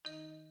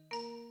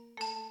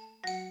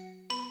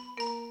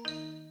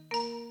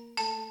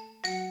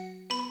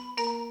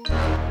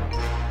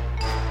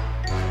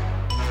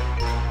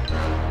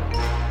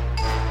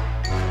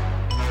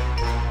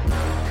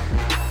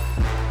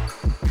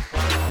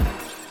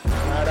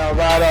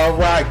All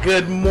right.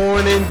 Good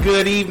morning,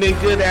 good evening,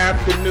 good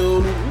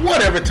afternoon,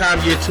 whatever time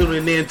you're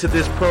tuning in to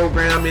this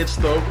program. It's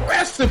The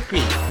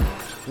Recipe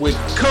with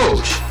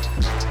Coach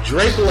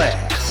Dre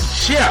Blas,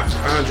 Chef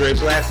Aundre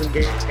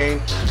Blasingame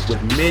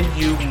with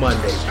Menu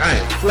Mondays. I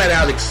am flat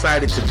out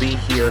excited to be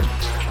here,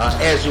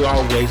 as you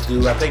always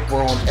do. I think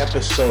we're on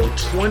episode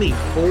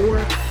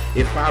 24.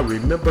 If I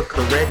remember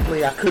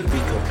correctly, I could be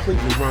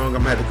completely wrong.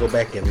 I'm going to have to go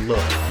back and look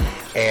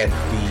at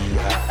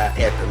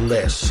the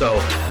list. So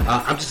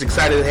I'm just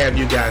excited to have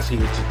you guys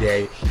here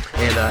today.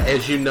 And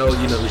as you know,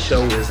 the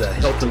show is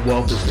Health and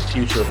Wealth is the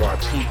Future of Our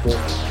People.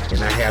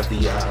 And I have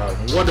the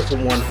wonderful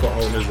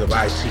owners of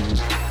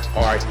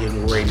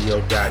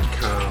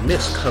ITRNradio.com,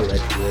 Miss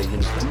Colette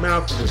Williams, the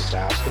mouth of the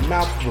South, the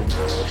mouth of the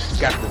world.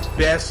 She's got the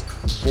best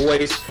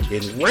voice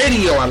in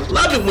radio. I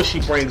love it when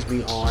she brings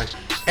me on.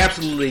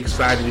 Absolutely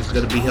excited. He's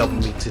going to be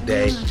helping me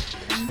today.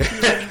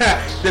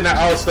 Then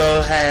I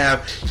also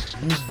have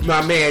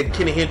my man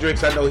Kenny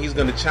Hendricks. I know he's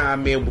going to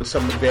chime in with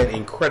some of that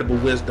incredible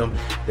wisdom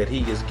that he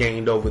has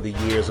gained over the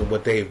years and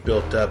what they've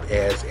built up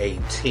as a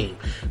team.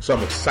 So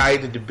I'm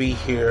excited to be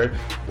here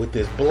with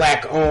this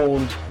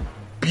black-owned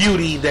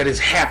beauty that is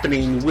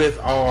happening with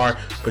our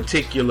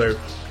particular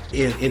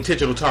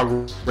Intentional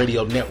Talk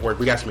Radio Network.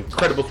 We got some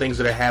incredible things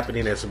that are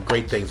happening and some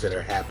great things that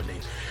are happening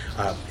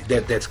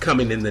that's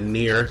coming in the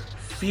near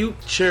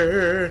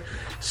future.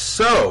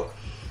 So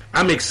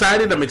I'm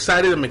excited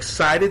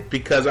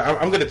because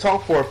I'm going to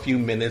talk for a few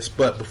minutes,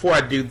 but before I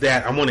do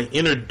that, I want to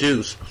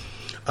introduce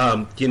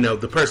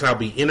the person I'll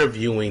be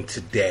interviewing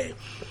today.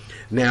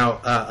 Now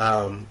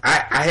I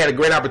had a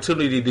great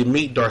opportunity to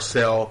meet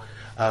Darcel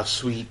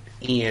Sweet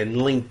in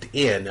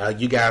LinkedIn.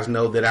 You guys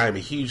know that I am a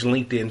huge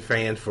LinkedIn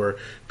fan. For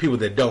people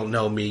that don't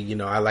know me,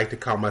 I like to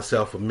call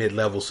myself a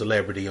mid-level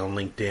celebrity on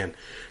LinkedIn.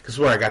 That's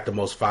where I got the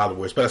most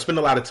followers. But I spend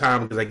a lot of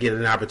time because I get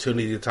an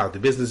opportunity to talk to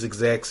business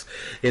execs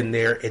in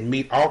there and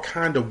meet all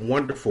kind of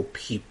wonderful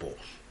people.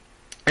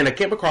 And I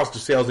came across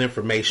Darcel's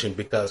information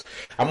because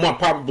I'm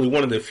probably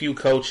one of the few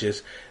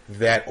coaches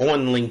that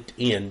on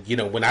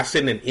LinkedIn, when I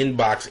send an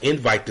inbox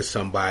invite to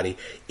somebody,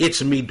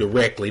 it's me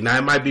directly. Now,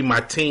 it might be my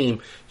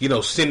team,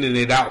 sending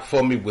it out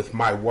for me with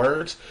my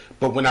words,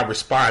 but when I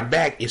respond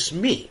back, it's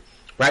me,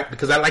 right?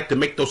 Because I like to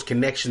make those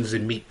connections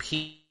and meet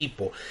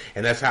people.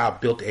 And that's how I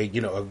built a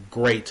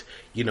great,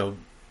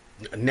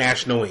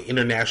 national and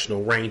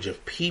international range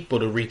of people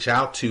to reach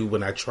out to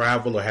when I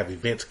travel or have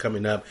events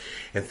coming up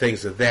and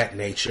things of that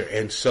nature.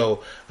 And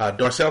so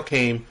Darcel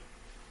came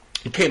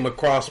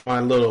across my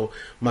little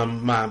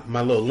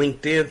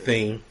LinkedIn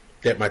thing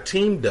that my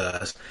team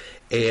does,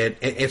 and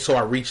so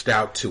I reached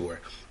out to her.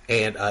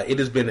 And it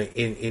has been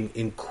an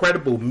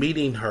incredible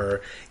meeting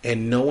her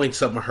and knowing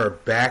some of her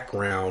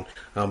background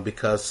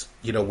because,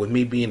 with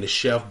me being the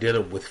chef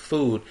dealing with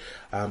food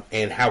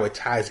and how it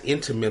ties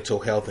into mental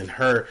health, and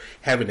her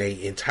having an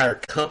entire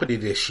company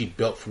that she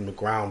built from the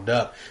ground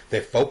up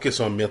that focus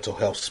on mental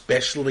health,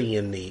 especially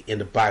in the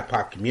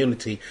BIPOC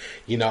community,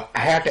 I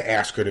had to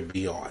ask her to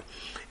be on.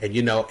 And,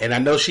 and I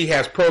know she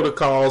has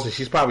protocols, and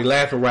she's probably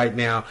laughing right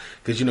now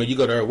because, you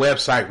go to her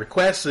website,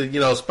 request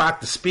a,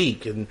 spot to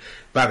speak. And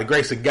by the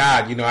grace of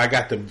God, I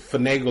got to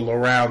finagle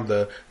around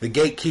the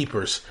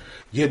gatekeepers,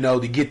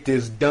 to get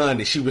this done.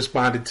 And she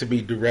responded to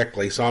me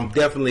directly. So I'm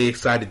definitely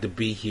excited to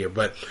be here.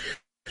 But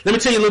let me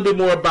tell you a little bit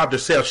more about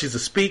herself. She's a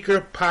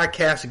speaker,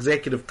 podcast,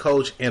 executive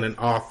coach, and an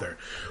author.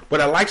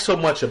 What I like so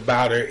much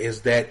about her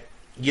is that,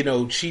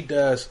 she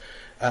does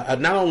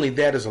not only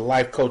that as a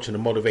life coach and a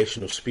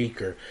motivational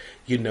speaker,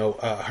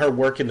 her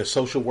work in the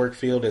social work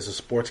field as a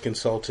sports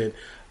consultant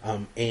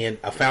and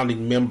a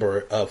founding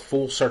member of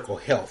Full Circle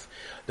Health.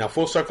 Now,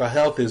 Full Circle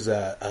Health is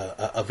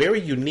a very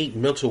unique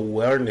mental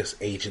wellness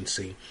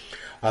agency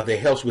that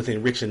helps with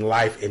enriching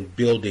life and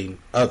building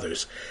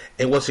others.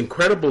 And what's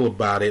incredible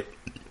about it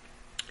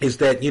is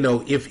that,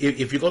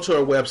 if you go to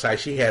her website,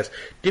 she has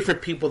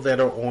different people that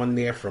are on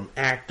there, from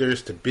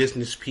actors to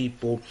business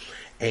people,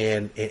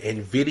 and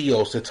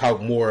videos to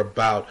talk more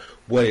about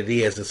what it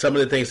is. And some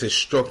of the things that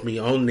struck me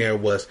on there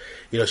was,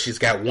 she's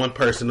got one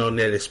person on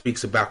there that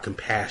speaks about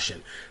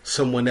compassion.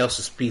 Someone else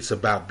speaks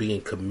about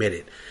being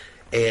committed.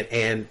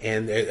 And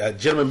a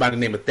gentleman by the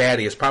name of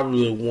Thaddeus,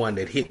 probably the one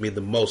that hit me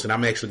the most, and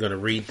I'm actually going to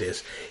read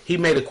this. He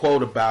made a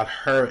quote about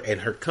her and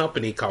her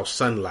company called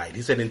Sunlight.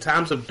 He said, "In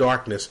times of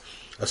darkness,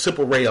 a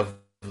simple ray of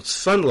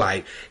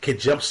sunlight can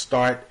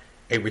jumpstart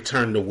a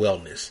return to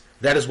wellness."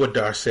 That is what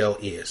Darcel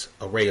is,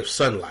 a ray of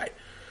sunlight.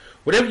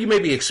 Whatever you may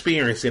be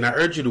experiencing, I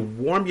urge you to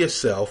warm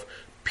yourself,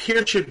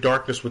 pierce your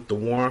darkness with the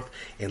warmth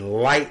and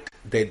light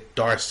that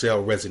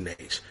Darcel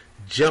resonates.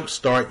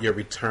 Jumpstart your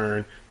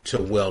return to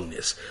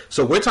wellness.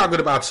 So we're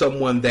talking about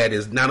someone that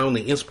is not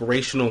only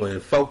inspirational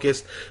and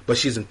focused, but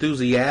she's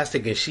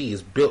enthusiastic and she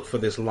is built for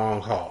this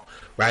long haul,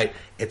 right?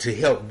 And to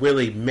help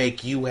really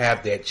make you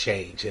have that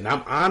change. And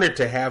I'm honored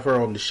to have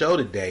her on the show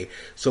today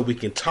so we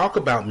can talk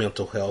about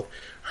mental health,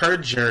 her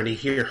journey,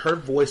 hear her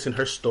voice and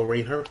her story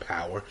and her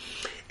power,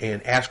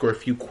 and ask her a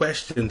few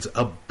questions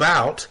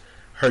about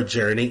her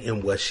journey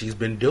and what she's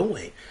been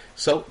doing.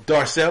 So,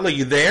 Darcel, are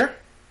you there?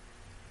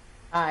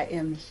 I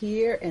am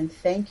here and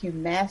thank you,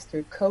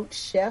 Master Coach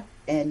Chef.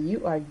 And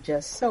you are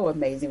just so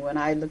amazing. When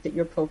I looked at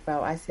your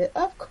profile, I said,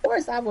 of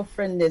course I will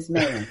friend this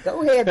man.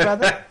 Go ahead,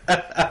 brother.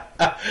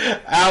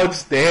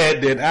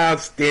 Outstanding,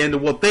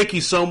 outstanding. Well, thank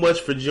you so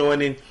much for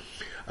joining.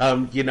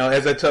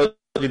 As I told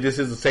you, this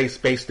is a safe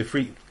space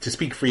to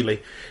speak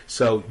freely.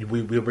 So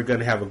we're going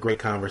to have a great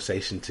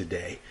conversation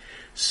today.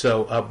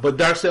 So, but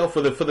Darcel,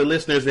 for the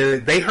listeners,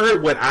 they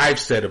heard what I've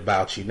said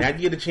about you. Now you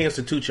get a chance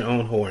to toot your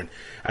own horn.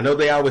 I know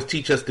they always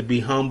teach us to be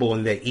humble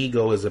and that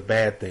ego is a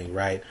bad thing,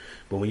 right?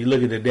 But when you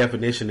look at the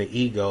definition of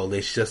ego,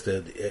 it's just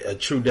a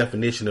true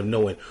definition of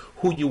knowing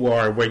who you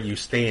are and where you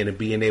stand and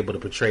being able to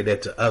portray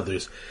that to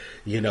others,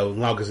 as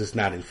long as it's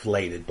not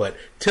inflated. But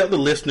tell the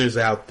listeners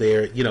out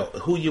there,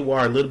 who you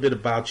are, a little bit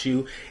about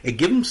you, and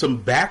give them some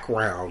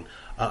background,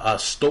 a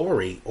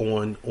story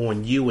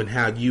on you and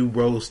how you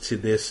rose to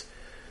this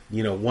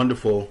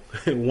wonderful,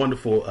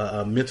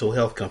 wonderful mental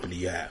health company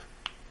you have.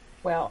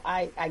 Well,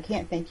 I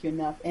can't thank you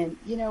enough. And,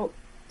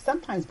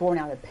 sometimes born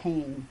out of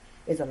pain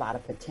is a lot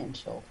of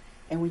potential.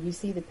 And when you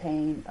see the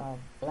pain of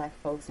Black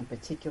folks in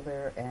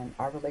particular and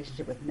our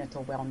relationship with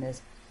mental wellness,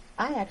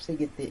 I actually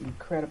get the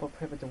incredible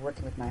privilege of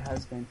working with my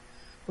husband,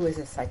 who is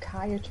a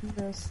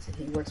psychiatrist.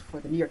 He works for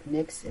the New York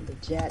Knicks and the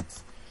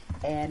Jets.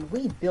 And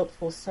we built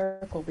Full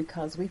Circle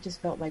because we just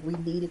felt like we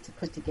needed to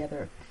put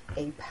together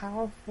a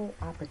powerful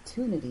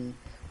opportunity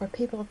for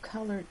people of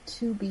color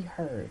to be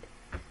heard,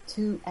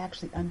 to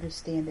actually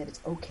understand that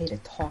it's okay to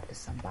talk to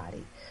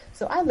somebody.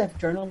 So I left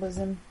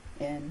journalism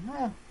in,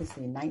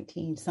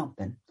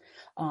 19-something.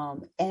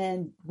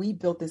 And we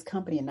built this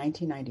company in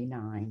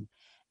 1999.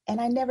 And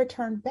I never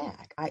turned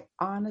back. I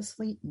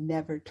honestly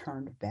never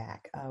turned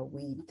back.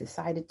 We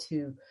decided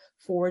to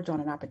forge on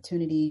an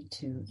opportunity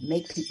to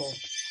make people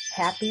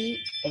happy,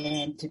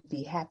 and to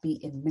be happy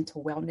in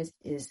mental wellness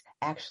is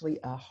actually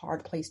a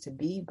hard place to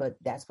be, but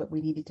that's what we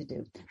needed to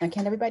do. Now,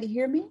 can everybody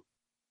hear me?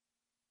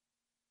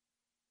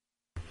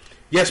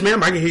 Yes,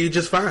 ma'am. I can hear you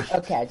just fine.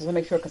 Okay, I just want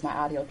to make sure because my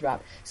audio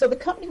dropped. So the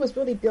company was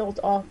really built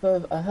off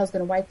of a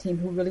husband and wife team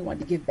who really wanted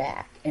to give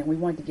back, and we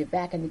wanted to give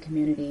back in the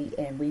community,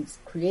 and we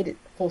created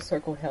Full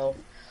Circle Health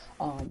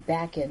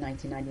back in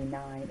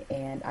 1999,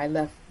 and I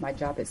left my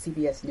job at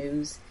CBS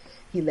News.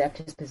 He left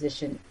his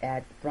position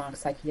at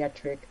Bronx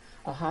Psychiatric,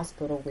 a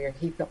hospital where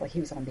he felt like he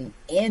was on the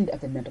end of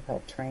the mental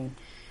health train.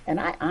 And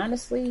I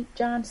honestly,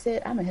 John,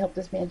 said, I'm going to help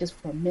this man just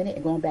for a minute.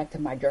 And going back to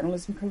my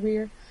journalism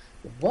career,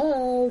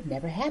 whoa,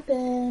 never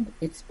happened.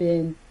 It's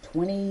been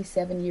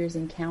 27 years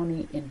in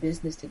county in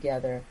business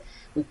together.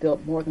 We've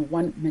built more than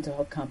one mental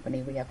health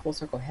company. We have Full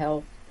Circle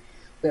Health.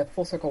 We have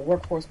Full Circle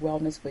Workforce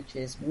Wellness, which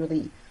is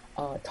really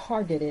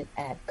targeted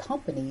at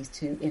companies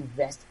to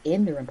invest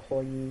in their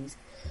employees.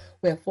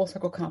 We have Full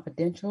Circle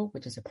Confidential,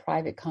 which is a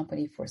private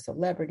company for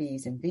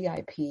celebrities and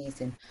VIPs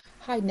and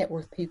high net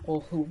worth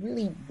people who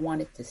really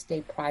wanted to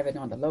stay private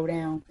on the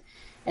lowdown.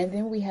 And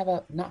then we have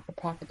a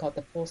not-for-profit called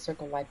the Full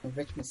Circle Life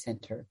Enrichment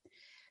Center.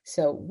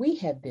 So we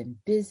have been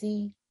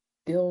busy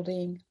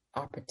building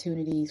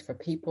opportunities for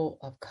people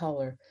of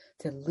color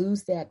to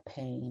lose that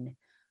pain,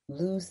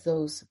 lose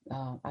those,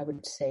 I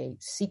would say,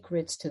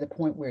 secrets to the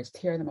point where it's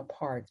tearing them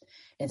apart,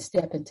 and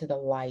step into the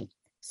light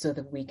so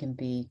that we can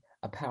be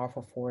a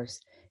powerful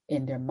force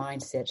in their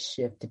mindset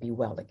shift to be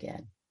well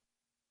again.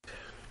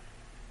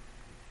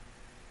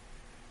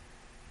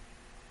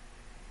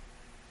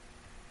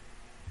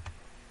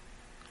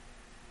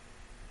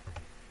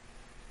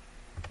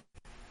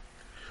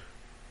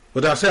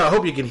 Well, Darcel, I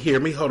hope you can hear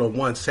me. Hold on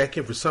one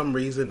second. For some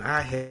reason,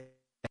 I have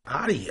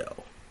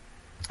audio.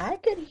 I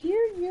could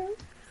hear you.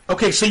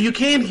 Okay, so you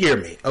can hear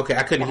me. Okay,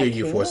 I couldn't hear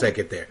you for a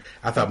second there.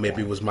 I thought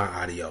maybe it was my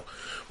audio.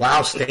 Well,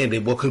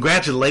 outstanding. Well,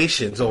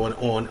 congratulations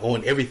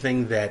on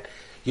everything that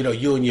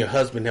you and your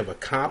husband have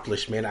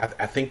accomplished, man.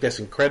 I think that's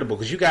incredible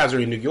because you guys are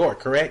in New York,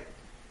 correct?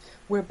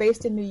 We're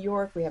based in New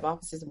York. We have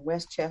offices in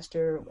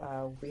Westchester.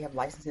 We have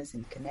licenses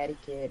in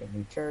Connecticut and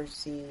New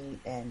Jersey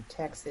and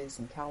Texas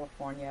and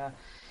California,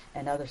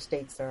 and other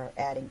states are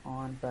adding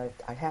on. But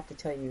I have to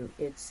tell you,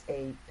 it's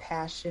a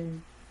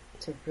passion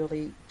to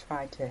really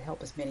try to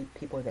help as many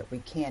people that we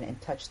can and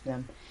touch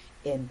them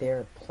in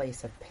their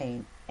place of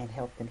pain and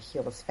help them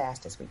heal as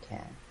fast as we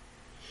can.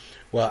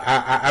 Well,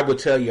 I would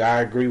tell you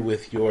I agree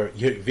with your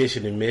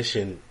vision and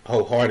mission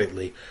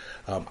wholeheartedly.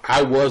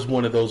 I was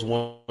one of those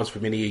ones for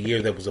many a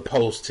year that was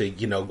opposed to,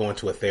 going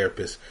to a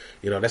therapist.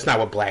 That's not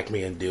what black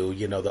men do.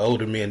 The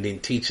older men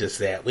didn't teach us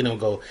that. We don't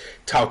go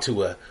talk to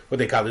what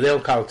they call it. They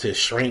don't call it to a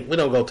shrink. We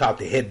don't go talk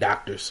to head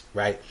doctors,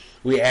 right?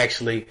 We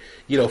actually,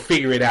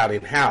 figure it out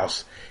in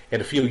house.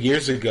 And a few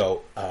years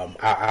ago,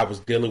 I was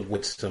dealing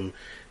with some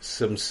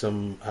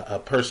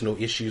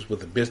personal issues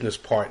with a business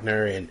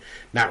partner, and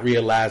not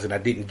realizing I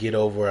didn't get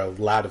over a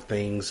lot of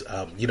things,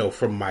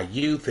 from my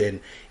youth,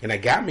 and I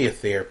got me a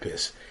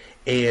therapist.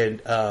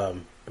 And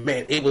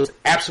man, it was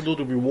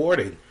absolutely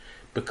rewarding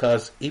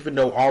because even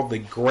though all the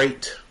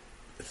great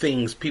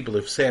things people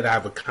have said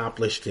I've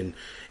accomplished and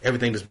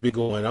everything that's been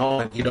going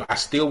on, I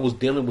still was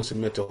dealing with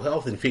some mental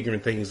health and figuring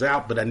things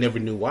out, but I never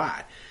knew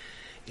why.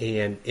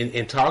 And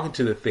in talking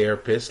to the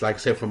therapist, like I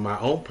said, from my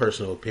own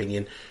personal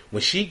opinion,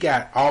 when she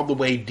got all the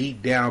way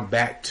deep down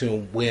back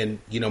to when,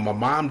 my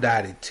mom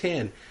died at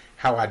 10,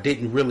 how I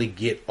didn't really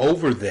get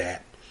over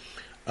that,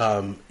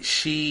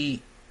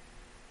 she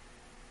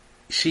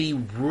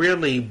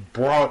really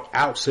brought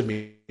out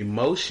some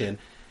emotion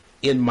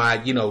in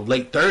my,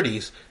 late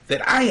 30s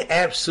that I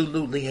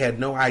absolutely had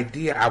no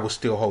idea I was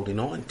still holding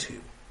on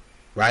to,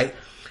 right?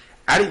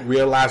 I didn't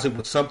realize it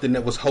was something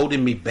that was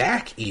holding me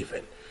back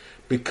even,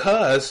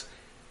 because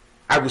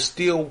I was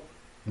still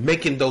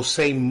making those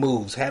same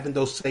moves, having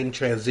those same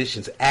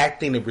transitions,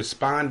 acting and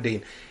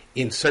responding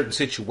in certain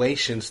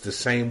situations the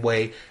same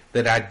way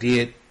that I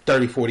did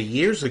 30, 40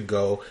 years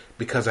ago,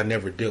 because I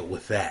never dealt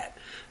with that.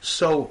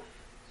 So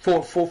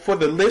for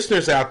the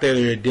listeners out there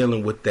that are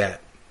dealing with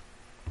that,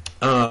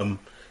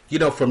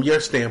 from your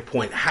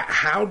standpoint,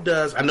 how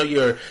does, I know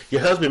your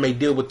husband may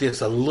deal with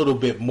this a little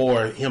bit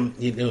more, him,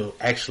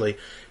 actually,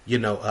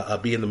 being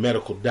the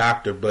medical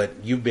doctor, but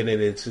you've been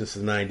in it since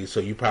the 90s, so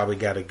you probably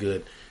got a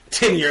good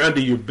tenure under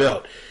your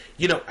belt.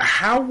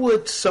 How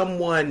would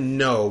someone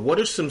know, what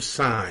are some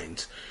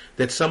signs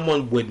that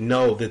someone would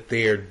know that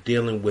they're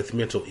dealing with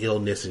mental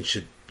illness and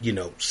should,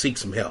 seek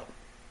some help?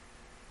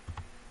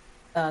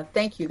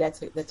 Thank you.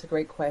 That's a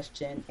great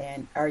question.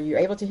 And are you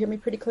able to hear me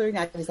pretty clearly?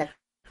 I just have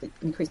to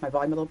increase my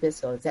volume a little bit.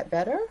 So is that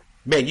better?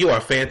 Man, you are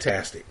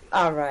fantastic.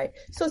 All right.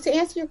 So to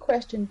answer your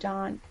question,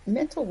 John,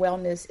 mental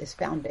wellness is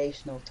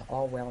foundational to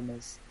all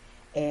wellness.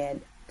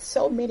 And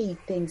so many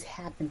things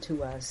happen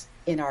to us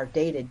in our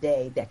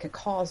day-to-day that could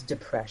cause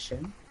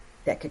depression,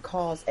 that could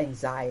cause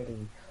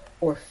anxiety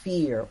or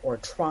fear or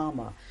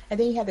trauma. And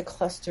then you have the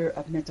cluster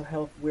of mental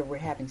health where we're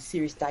having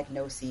serious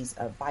diagnoses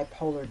of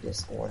bipolar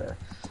disorder,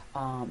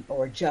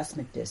 or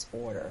adjustment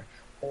disorder,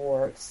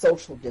 or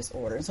social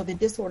disorder. And so the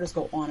disorders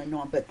go on and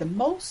on. But the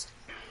most,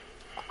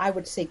 I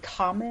would say,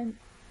 common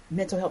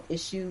mental health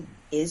issue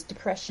is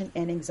depression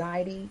and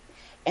anxiety.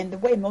 And the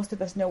way most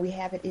of us know we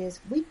have it is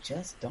we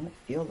just don't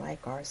feel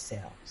like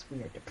ourselves.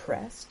 We are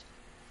depressed.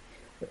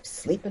 We're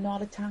sleeping all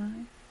the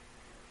time.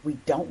 We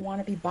don't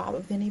want to be bothered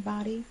with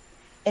anybody.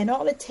 And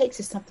all it takes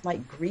is something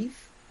like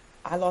grief.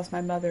 I lost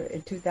my mother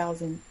in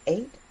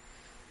 2008.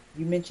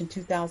 You mentioned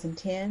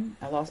 2010.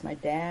 I lost my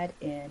dad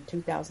in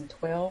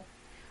 2012.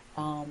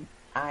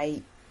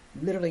 I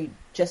literally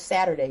just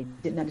Saturday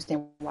didn't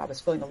understand why I was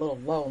feeling a little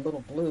low, a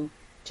little blue.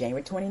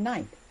 January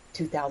 29th,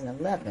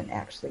 2011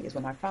 actually is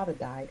when my father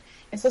died.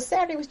 And so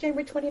Saturday was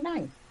January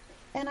 29th.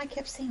 And I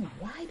kept saying,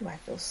 why do I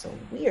feel so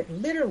weird?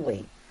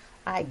 Literally,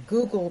 I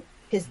Googled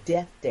his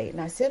death date.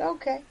 And I said,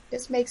 okay,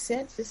 this makes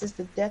sense. This is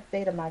the death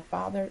date of my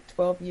father.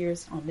 12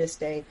 years on this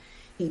day,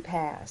 he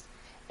passed.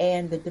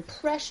 And the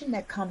depression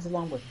that comes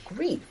along with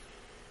grief,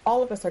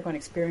 all of us are going to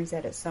experience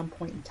that at some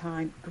point in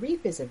time.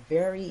 Grief is a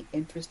very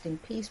interesting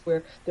piece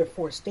where there are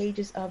 4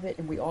 stages of it,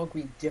 and we all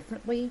grieve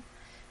differently.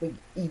 We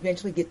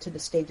eventually get to the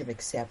stage of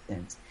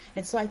acceptance.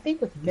 And so I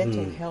think with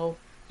mental health,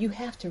 you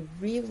have to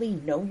really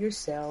know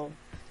yourself,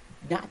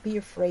 not be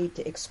afraid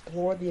to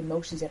explore the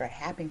emotions that are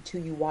happening to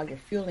you while you're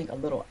feeling a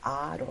little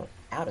odd or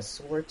out of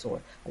sorts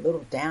or a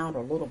little down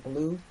or a little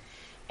blue.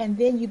 And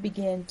then you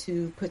begin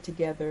to put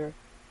together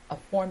a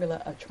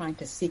formula of trying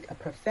to seek a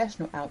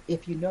professional out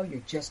if you know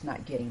you're just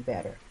not getting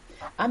better.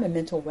 I'm a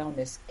mental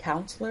wellness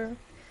counselor.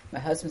 My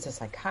husband's a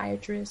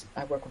psychiatrist.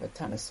 I work with a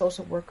ton of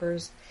social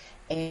workers.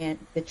 And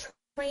the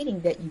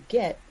training that you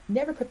get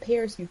never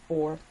prepares you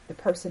for the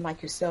person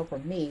like yourself or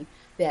me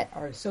that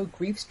are so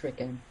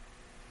grief-stricken.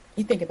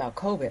 You think about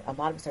COVID, a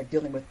lot of us are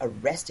dealing with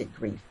arrested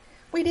grief.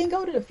 We didn't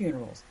go to the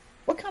funerals.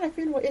 What kind of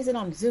funeral is it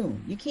on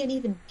Zoom? You can't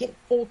even get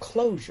full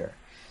closure.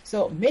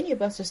 So many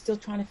of us are still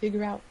trying to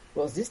figure out,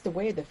 well, is this the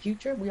way of the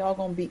future? We all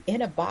going to be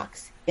in a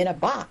box, on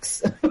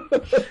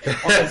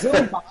a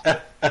Zoom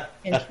box,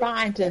 and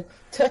trying to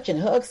touch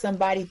and hug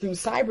somebody through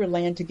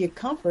cyberland to get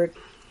comfort.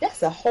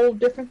 That's a whole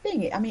different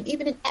thing. I mean,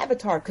 even an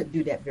avatar could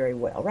do that very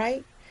well,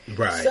 right?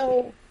 Right.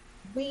 So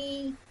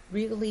we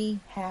really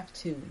have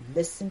to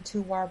listen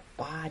to our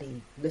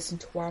body, listen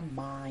to our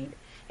mind,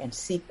 and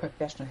seek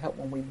professional help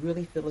when we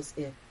really feel as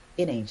if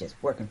it ain't just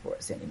working for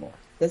us anymore.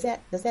 Does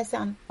that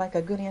sound like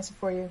a good answer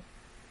for you?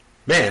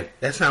 Man,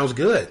 that sounds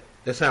good.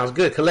 That sounds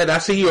good. Colette, I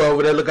see you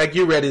over there. Look like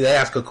you're ready to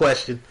ask a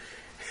question.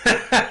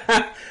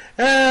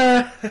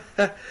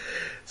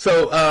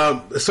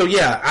 So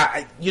yeah,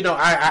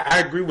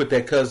 I agree with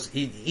that, because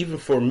even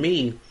for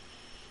me,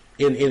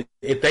 in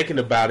thinking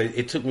about it,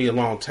 it took me a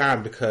long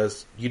time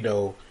because,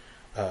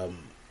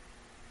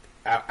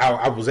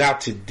 I was out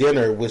to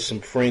dinner with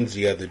some friends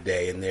the other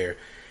day, and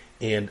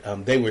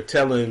they were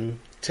telling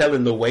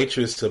the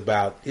waitress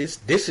about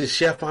this is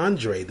Chef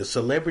Aundre, the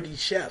celebrity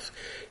chef.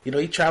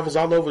 He travels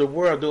all over the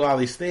world, do all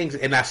these things.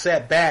 And I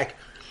sat back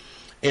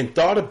and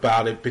thought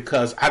about it,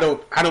 because I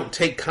don't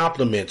take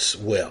compliments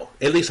well.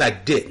 At least I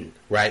didn't,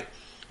 right?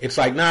 It's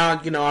like, nah,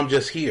 I'm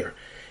just here.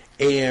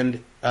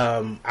 And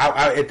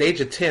at the age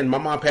of 10, my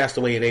mom passed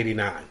away in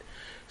 89.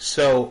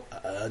 So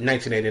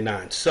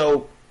 1989.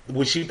 So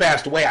when she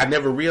passed away, I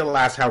never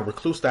realized how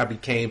recluse I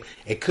became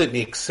and couldn't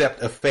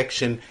accept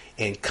affection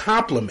and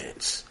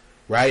compliments,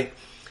 right?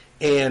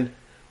 And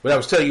what I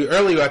was telling you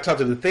earlier, I talked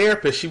to the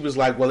therapist. She was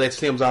like, well, that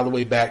stems all the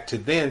way back to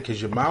then because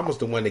your mom was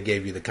the one that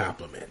gave you the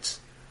compliments,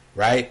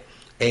 right?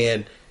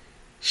 And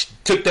she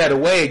took that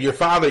away. Your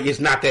father is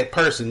not that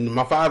person.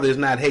 My father is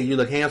not, hey, you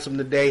look handsome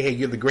today. Hey,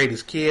 you're the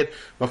greatest kid.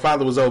 My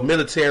father was an old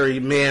military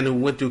man who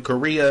went through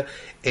Korea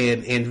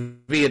and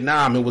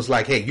Vietnam and was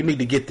like, hey, you need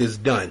to get this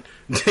done.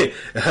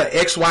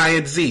 X, Y,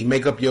 and Z.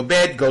 Make up your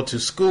bed. Go to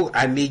school.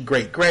 I need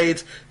great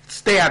grades.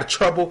 Stay out of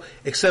trouble,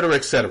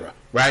 etc.,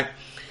 right?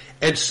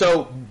 And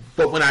so,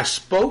 but when I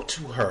spoke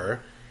to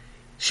her,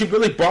 she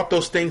really brought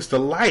those things to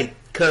light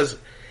because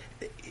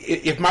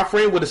if my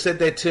friend would have said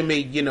that to me,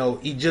 you know,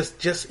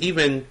 just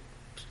even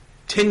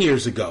 10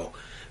 years ago,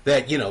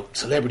 that, you know,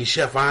 celebrity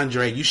chef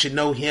Aundre, you should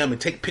know him and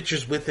take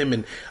pictures with him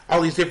and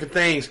all these different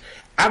things,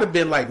 I'd have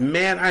been like,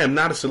 man, I am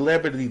not a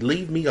celebrity.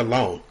 Leave me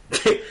alone.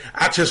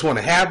 I just want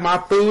to have my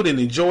food and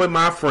enjoy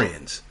my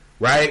friends,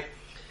 right?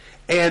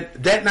 And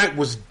that night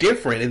was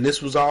different, and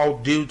this was all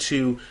due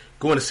to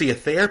going to see a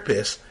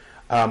therapist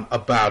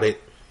about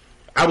it.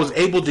 I was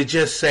able to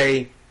just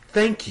say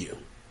thank you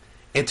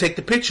and take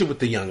the picture with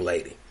the young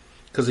lady.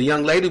 Because the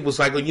young lady was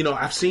like, well, you know,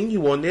 I've seen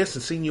you on this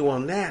and seen you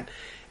on that.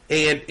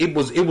 And it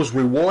was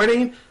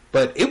rewarding,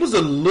 but it was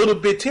a little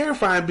bit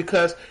terrifying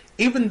because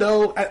even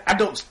though I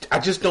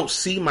just don't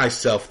see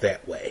myself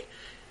that way,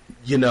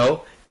 you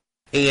know,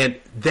 and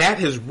that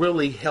has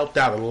really helped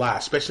out a lot,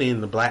 especially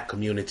in the Black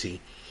community,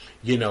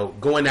 you know,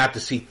 going out to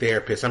see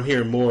therapists. I'm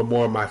hearing more and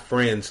more of my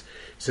friends,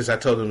 since I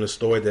told them the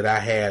story that I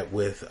had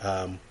with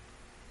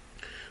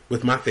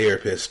my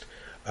therapist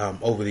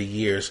over the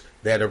years,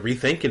 that are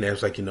rethinking it.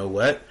 It's like, you know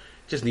what?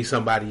 Just need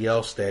somebody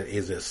else that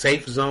is a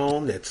safe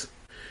zone, that's,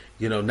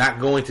 you know,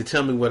 not going to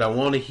tell me what I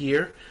want to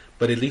hear,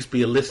 but at least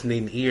be a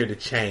listening ear to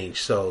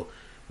change. So,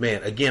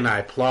 man, again, I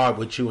applaud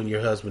what you and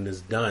your husband has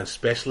done,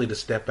 especially to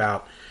step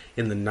out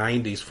in the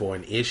 90s for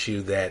an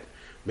issue that,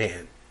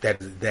 man,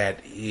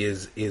 that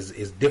is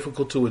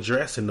difficult to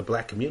address in the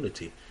Black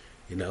community,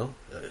 you know.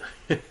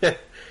 Yeah,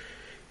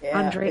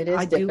 Aundre, it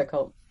is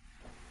difficult.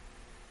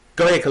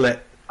 Go ahead,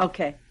 Colette.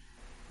 Okay.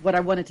 What I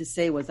wanted to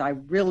say was I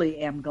really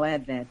am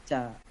glad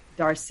that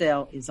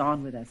Darcel is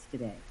on with us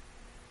today.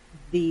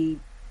 The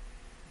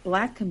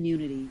Black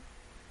community,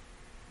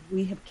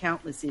 we have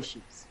countless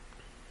issues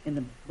in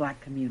the Black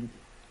community.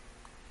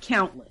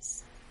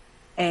 Countless.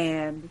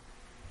 And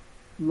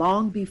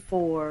long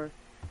before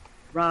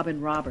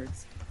Robin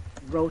Roberts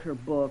wrote her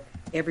book,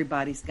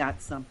 Everybody's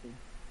Got Something,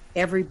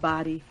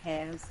 everybody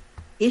has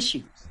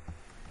issues.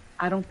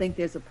 I don't think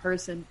there's a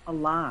person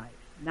alive,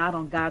 not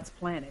on God's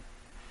planet,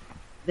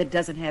 that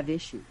doesn't have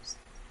issues.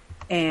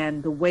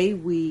 And the way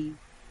we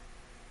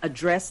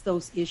address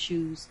those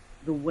issues,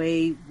 the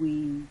way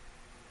we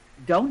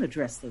don't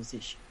address those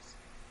issues,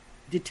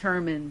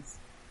 determines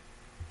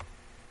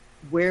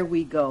where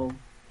we go,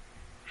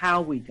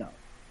 how we go.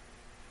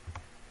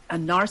 A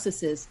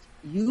narcissist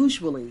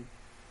usually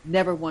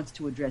never wants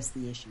to address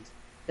the issues,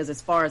 because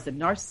as far as the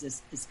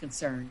narcissist is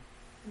concerned,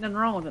 nothing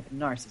wrong with the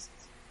narcissist.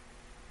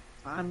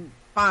 I'm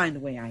fine the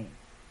way I am.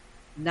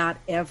 Not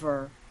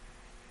ever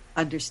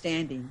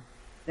understanding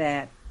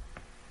that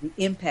the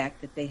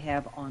impact that they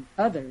have on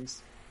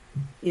others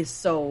is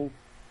so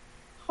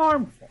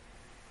harmful.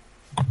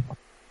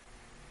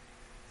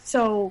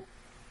 So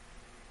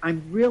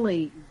I'm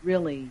really,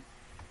 really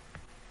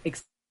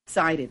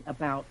excited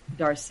about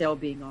Darcel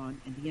being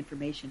on and the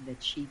information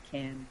that she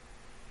can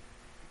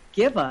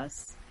give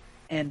us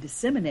and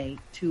disseminate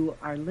to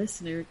our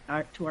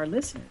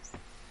listeners.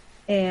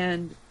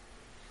 And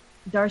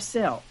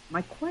Darcel,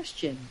 my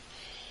question,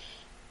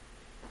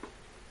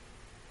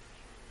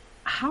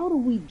 how do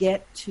we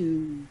get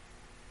to,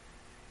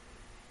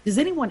 does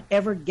anyone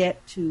ever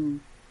get to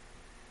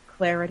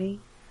clarity?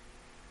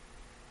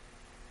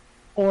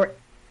 Or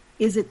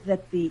is it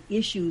that the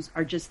issues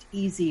are just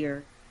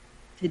easier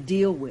to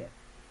deal with?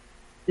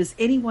 Does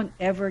anyone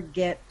ever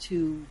get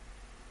to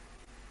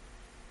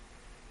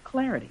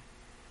clarity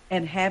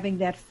and having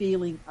that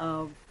feeling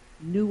of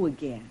new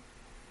again?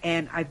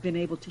 And I've been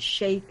able to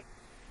shake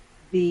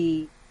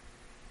the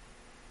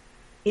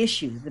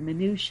issue, the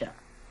minutia,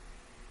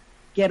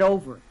 get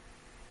over it.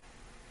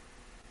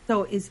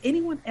 So is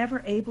anyone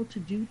ever able to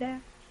do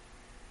that?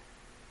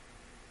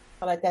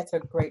 Well,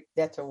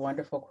 that's a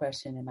wonderful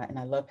question, and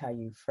I love how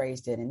you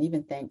phrased it. And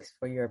even thanks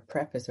for your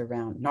preface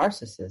around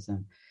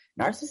narcissism.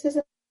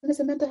 Narcissism is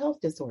a mental health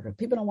disorder.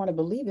 People don't want to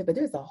believe it, but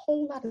there's a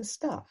whole lot of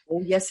stuff.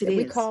 Oh, yes, it is.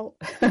 We call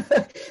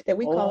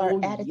our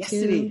attitude. Yes,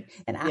 it is.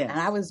 And yes.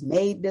 I was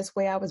made this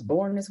way. I was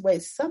born this way.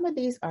 Some of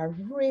these are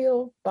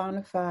real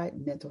bona fide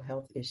mental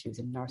health issues,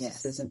 and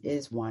narcissism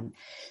is one.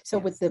 So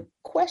with the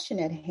question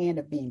at hand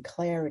of being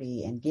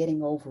clarity and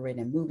getting over it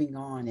and moving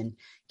on and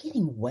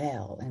getting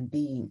well and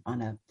being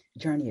on a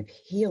journey of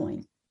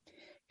healing,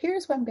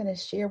 here's what I'm going to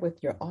share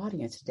with your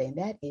audience today, and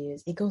that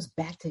is, it goes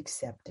back to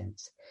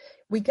acceptance.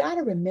 We got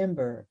to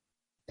remember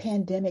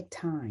pandemic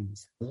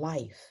times,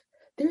 life.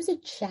 There's a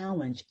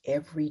challenge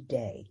every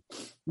day.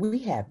 We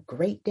have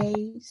great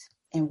days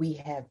and we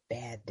have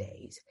bad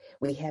days.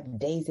 We have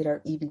days that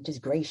are even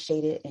just gray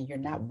shaded and you're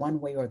not one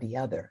way or the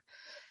other.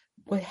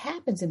 What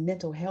happens in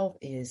mental health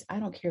is, I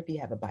don't care if you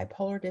have a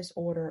bipolar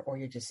disorder or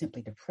you're just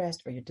simply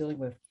depressed or you're dealing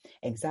with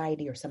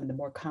anxiety or some of the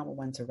more common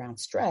ones around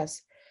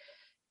stress,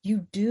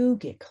 you do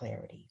get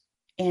clarity.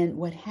 And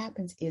what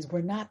happens is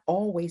we're not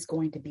always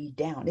going to be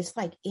down. It's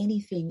like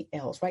anything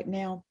else. Right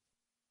now,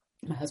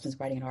 my husband's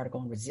writing an article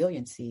on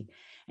resiliency,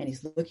 and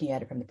he's looking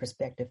at it from the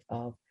perspective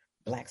of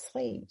Black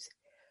slaves.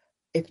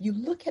 If you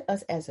look at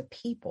us as a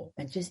people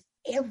and just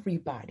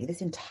everybody,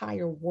 this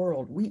entire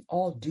world, we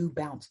all do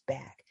bounce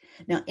back.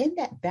 Now, in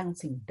that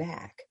bouncing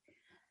back,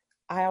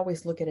 I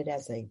always look at it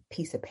as a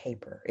piece of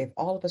paper. If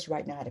all of us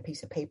right now had a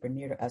piece of paper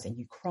near to us and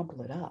you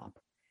crumple it up,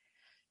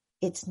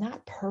 it's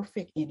not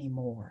perfect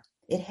anymore.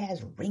 It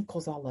has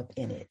wrinkles all up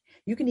in it.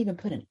 You can even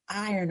put an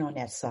iron on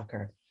that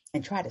sucker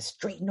and try to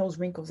straighten those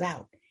wrinkles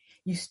out.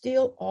 You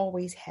still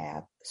always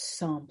have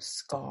some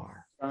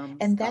scar.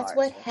 And that's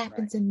what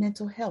happens in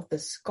mental health. The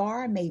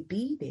scar may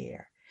be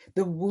there.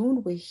 The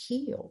wound will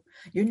heal.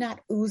 You're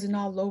not oozing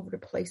all over the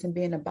place and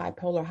being a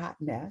bipolar hot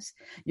mess.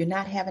 You're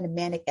not having a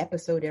manic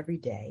episode every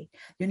day.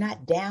 You're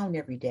not down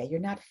every day. You're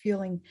not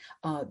feeling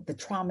the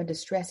trauma,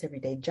 distress every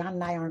day. John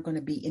and I aren't going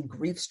to be in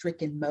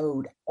grief-stricken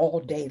mode all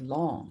day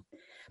long.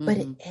 But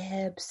it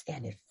ebbs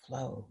and it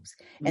flows.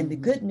 And the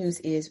good news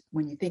is,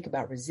 when you think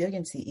about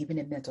resiliency, even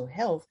in mental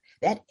health,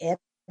 that ebb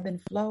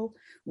and flow,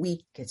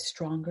 we get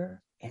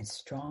stronger and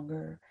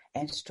stronger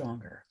and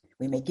stronger.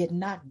 We may get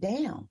knocked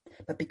down,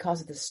 but because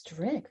of the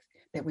strength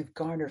that we've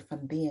garnered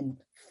from being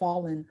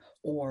fallen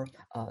or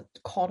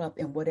caught up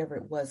in whatever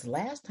it was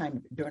last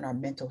time during our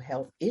mental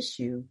health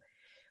issue,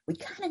 we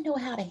kind of know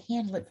how to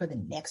handle it for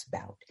the next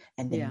bout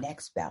and the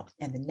next bout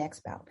and the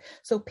next bout.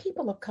 So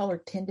people of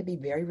color tend to be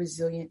very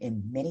resilient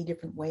in many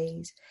different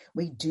ways.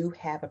 We do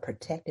have a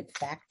protective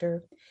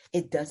factor.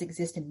 It does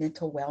exist in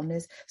mental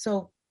wellness.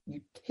 So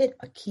you hit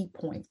a key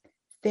point.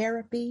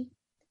 Therapy,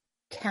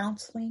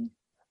 counseling,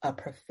 a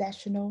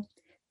professional,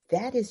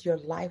 that is your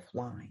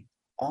lifeline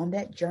on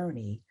that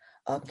journey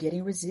of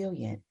getting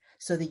resilient,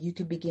 so that you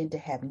can begin to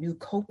have new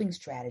coping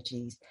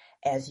strategies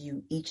as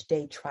you each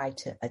day try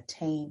to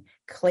attain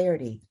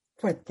clarity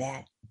for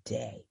that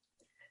day.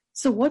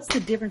 So what's the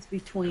difference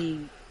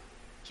between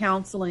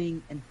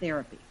counseling and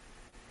therapy?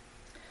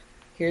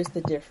 Here's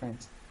the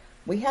difference.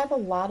 We have a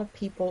lot of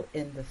people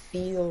in the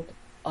field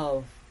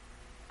of,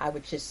 I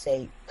would just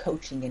say,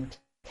 coaching and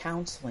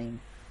counseling,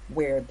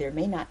 where there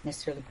may not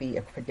necessarily be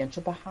a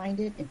credential behind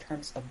it in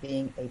terms of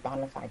being a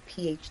bona fide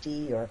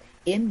PhD or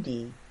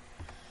MD,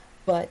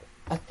 but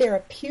a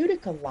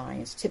therapeutic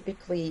alliance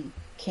typically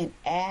can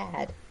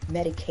add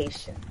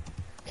medication,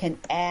 can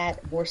add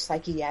more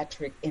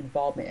psychiatric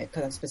involvement,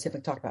 because I'm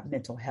specifically talking about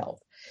mental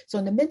health. So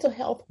in the mental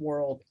health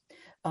world,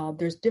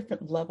 there's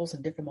different levels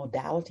and different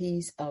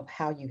modalities of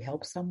how you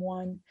help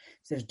someone.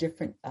 So there's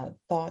different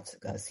thoughts,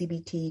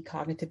 CBT,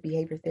 cognitive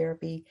behavior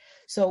therapy.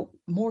 So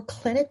more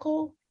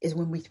clinical is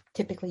when we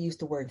typically use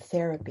the word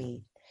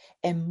therapy,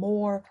 and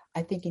more,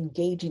 I think,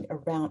 engaging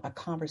around a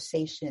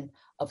conversation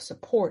of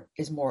support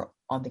is more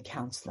on the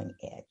counseling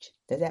edge.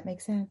 Does that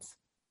make sense?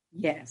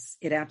 Yes,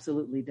 it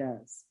absolutely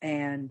does.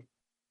 And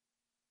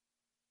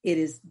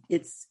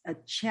it's a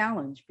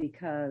challenge,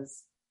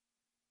 because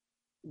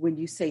when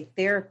you say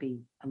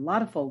therapy, a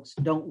lot of folks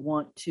don't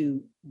want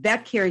to,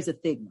 that carries a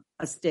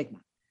stigma.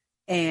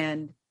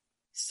 And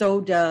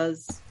so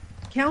does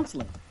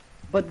counseling.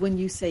 But when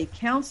you say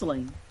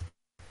counseling,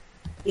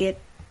 it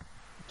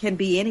can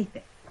be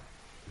anything.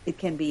 It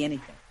can be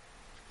anything.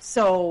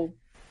 So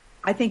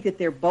I think that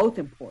they're both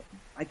important.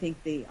 I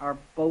think they are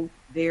both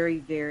very,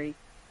 very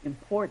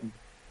important.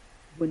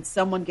 When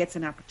someone gets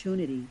an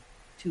opportunity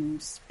to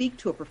speak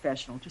to a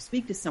professional, to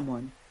speak to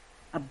someone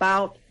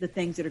about the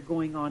things that are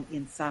going on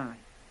inside,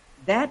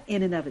 that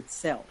in and of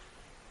itself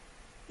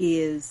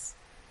is,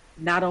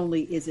 not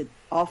only is it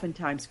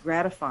oftentimes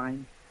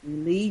gratifying,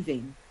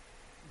 relieving,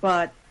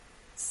 but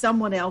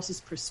someone else's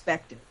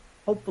perspective,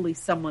 hopefully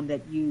someone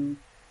that you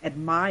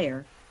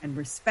admire and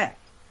respect,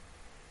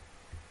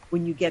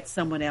 when you get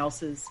someone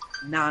else's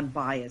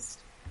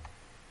non-biased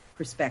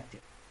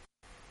perspective.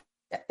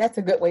 That's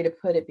a good way to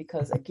put it,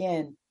 because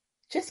again,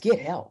 just get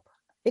help.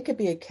 It could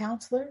be a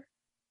counselor.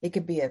 It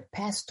could be a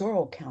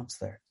pastoral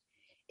counselor.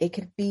 It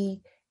could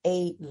be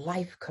a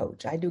life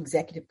coach. I do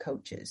executive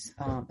coaching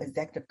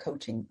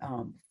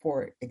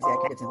for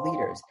executives and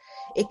leaders.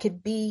 It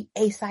could be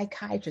a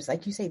psychiatrist.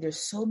 Like you say, there's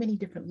so many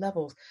different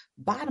levels.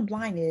 Bottom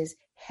line is,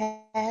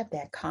 have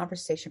that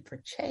conversation for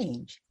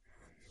change.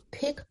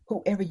 Pick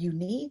whoever you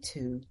need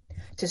to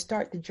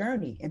start the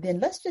journey. And then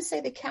let's just say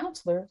the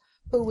counselor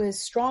who is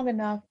strong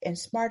enough and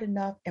smart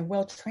enough and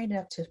well-trained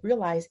enough to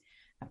realize,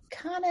 I'm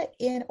kind of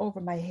in over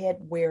my head,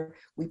 where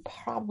we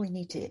probably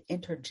need to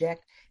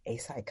interject a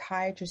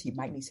psychiatrist. You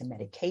might need some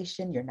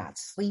medication. You're not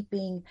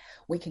sleeping.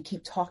 We can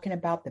keep talking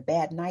about the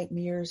bad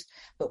nightmares,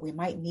 but we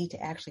might need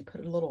to actually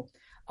put a little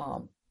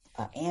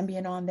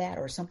Ambien on that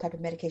or some type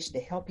of medication to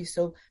help you.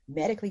 So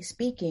medically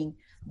speaking,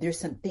 there's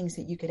some things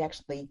that you could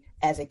actually,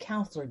 as a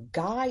counselor,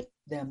 guide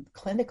them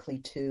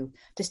clinically to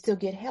still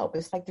get help.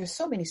 It's like there's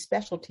so many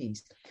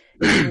specialties.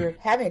 If you're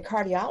having a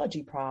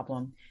cardiology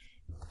problem,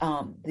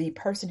 the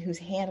person who's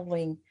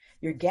handling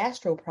your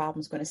gastro problem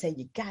is going to say,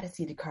 you got to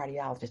see the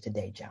cardiologist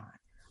today, John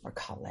or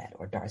Colette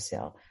or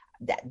Darcel.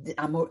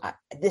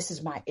 This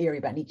is my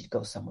area, but I need you to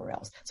go somewhere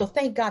else. So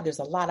thank God there's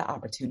a lot of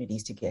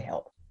opportunities to get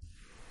help.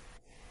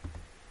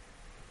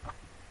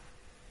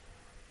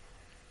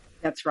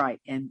 That's right.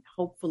 And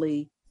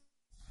hopefully,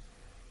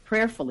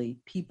 prayerfully,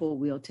 people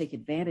will take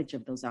advantage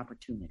of those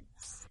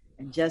opportunities.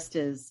 And just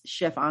as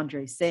Chef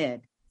Aundre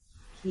said,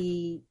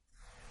 he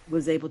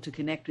was able to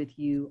connect with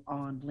you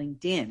on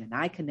LinkedIn. And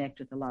I connect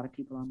with a lot of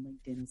people on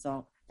LinkedIn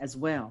as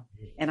well.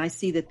 And I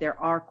see that there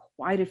are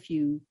quite a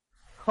few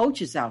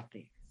coaches out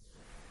there.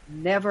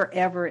 Never,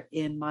 ever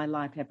in my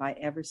life have I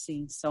ever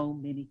seen so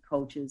many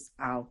coaches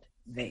out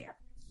there.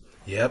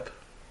 Yep.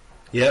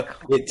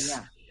 It's,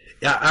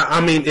 I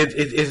mean,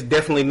 it's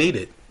definitely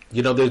needed.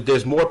 You know,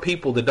 there's more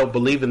people that don't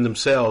believe in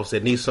themselves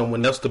that need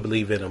someone else to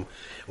believe in them,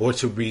 or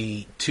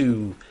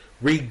to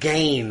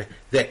regain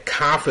that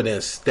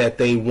confidence that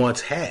they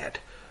once had,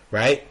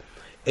 right?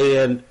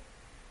 And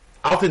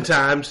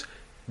oftentimes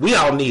we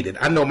all need it.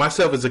 I know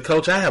myself as a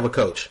coach, I have a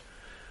coach,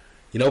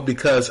 you know,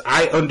 because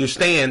I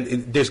understand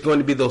there's going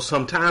to be those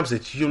sometimes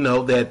that, you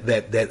know,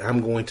 that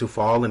I'm going to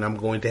fall and I'm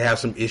going to have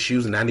some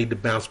issues and I need to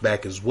bounce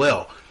back as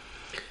well.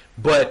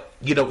 But,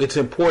 you know, it's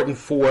important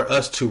for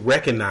us to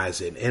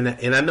recognize it.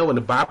 And I know in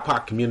the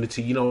BIPOC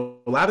community, you know,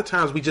 a lot of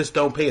times we just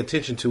don't pay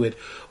attention to it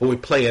or we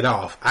play it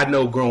off. I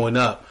know growing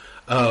up,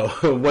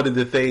 one of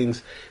the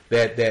things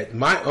that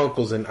my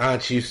uncles and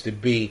aunts used to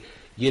be,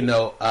 you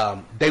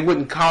know, they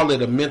wouldn't call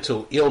it a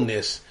mental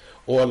illness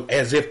or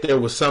as if there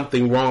was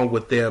something wrong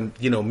with them,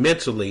 you know,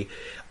 mentally.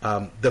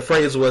 The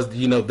phrase was,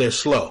 you know, they're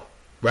slow,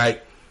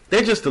 right?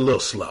 They're just a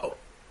little slow,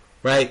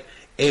 right?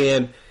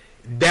 And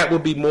that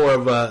would be more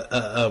of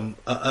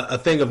a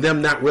thing of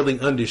them not really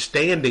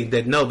understanding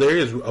that, no, there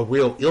is a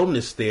real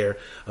illness there,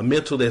 a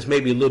mental that's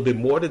maybe a little bit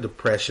more to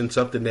depression,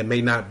 something that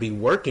may not be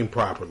working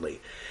properly.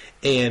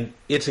 And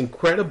it's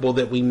incredible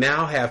that we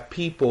now have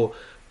people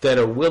that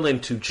are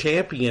willing to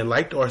champion,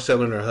 like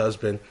Darcel and her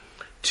husband,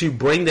 to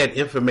bring that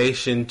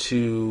information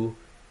to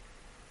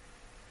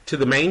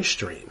the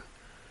mainstream.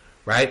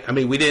 Right? I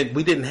mean, we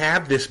didn't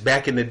have this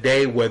back in the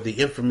day where the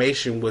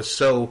information was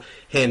so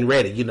hand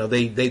ready. You know,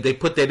 they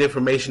put that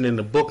information in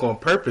the book on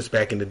purpose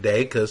back in the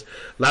day because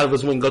a lot of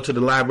us wouldn't go to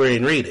the library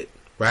and read it,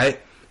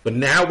 right? But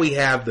now we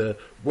have the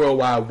World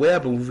Wide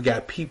Web and we've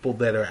got people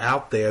that are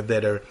out there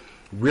that are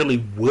really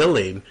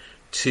willing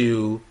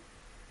to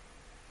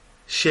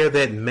share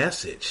that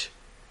message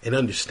and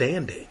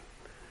understanding.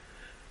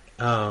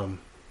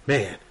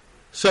 Man.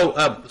 So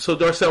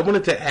Darcel, I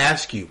wanted to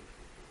ask you,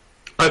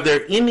 are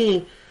there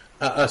any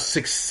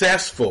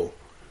successful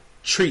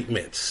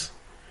treatments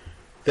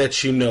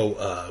that you know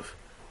of?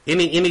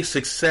 Any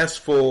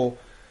successful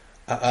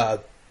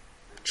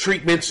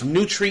treatments,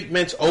 new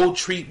treatments, old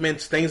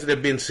treatments, things that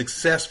have been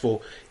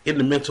successful in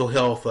the mental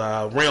health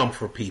realm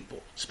for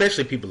people,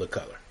 especially people of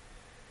color?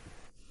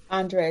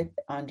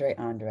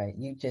 Aundre,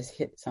 you just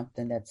hit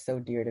something that's so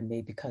dear to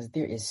me because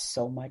there is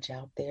so much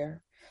out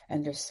there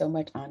and there's so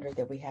much, Aundre,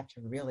 that we have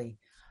to really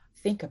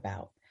think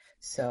about.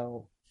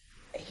 So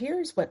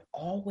here's what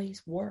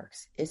always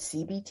works is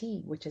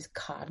CBT, which is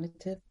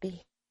cognitive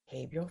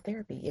behavioral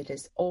therapy. It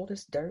is old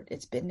as dirt.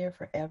 It's been there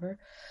forever.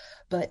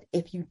 But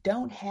if you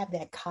don't have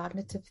that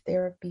cognitive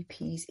therapy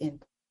piece in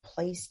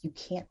place, you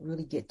can't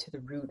really get to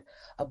the root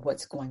of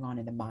what's going on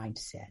in the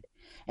mindset.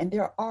 And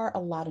there are a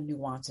lot of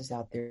nuances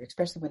out there,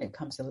 especially when it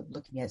comes to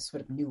looking at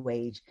sort of new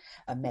age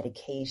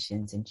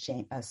medications and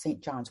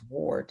St. John's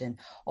wort and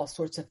all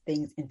sorts of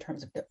things in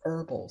terms of the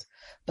herbals.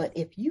 But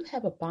if you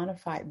have a bona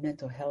fide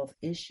mental health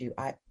issue,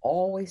 I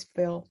always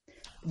feel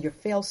your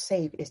fail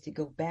safe is to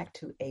go back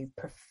to a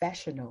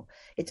professional.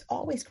 It's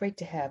always great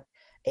to have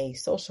a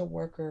social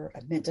worker,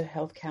 a mental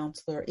health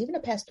counselor, even a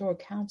pastoral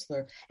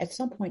counselor at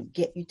some point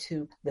get you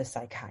to the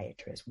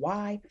psychiatrist.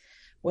 Why?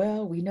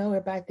 Well, we know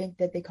everybody think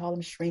that they call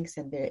them shrinks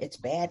and it's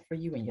bad for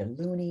you and you're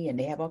loony and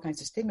they have all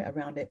kinds of stigma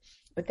around it.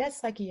 But that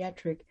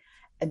psychiatric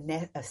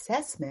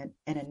assessment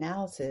and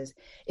analysis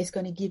is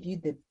going to give you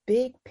the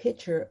big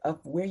picture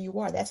of where you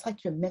are. That's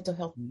like your mental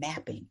health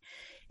mapping.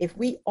 If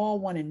we all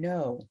want to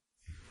know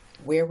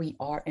where we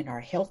are in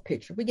our health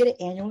picture, we get an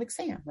annual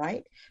exam,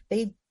 right?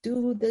 They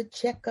do the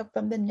checkup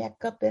from the neck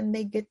up and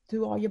they get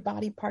through all your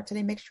body parts and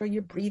they make sure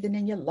you're breathing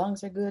and your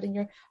lungs are good and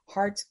your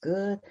heart's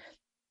good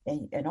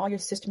and all your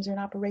systems are in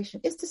operation.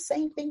 It's the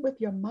same thing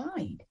with your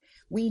mind.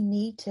 We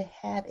need to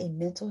have a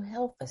mental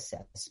health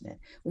assessment.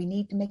 We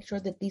need to make sure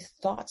that these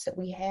thoughts that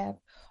we have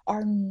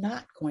are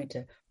not going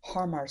to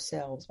harm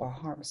ourselves or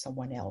harm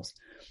someone else.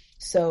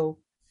 So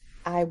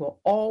I will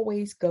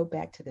always go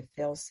back to the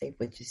fail-safe,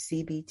 which is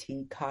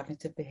CBT,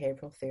 cognitive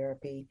behavioral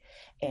therapy,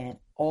 and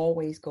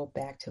always go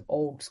back to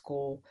old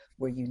school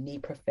where you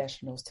need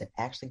professionals to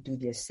actually do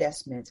the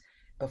assessments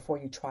before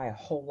you try a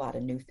whole lot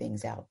of new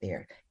things out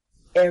there.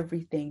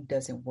 Everything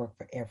doesn't work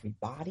for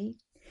everybody.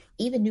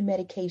 Even new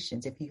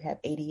medications, if you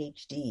have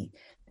ADHD,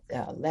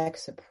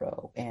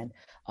 Lexapro, and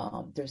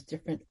there's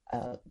different,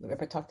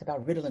 I've talked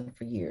about Ritalin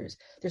for years.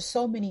 There's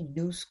so many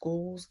new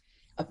schools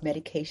of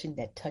medication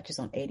that touches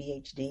on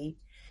ADHD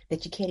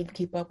that you can't even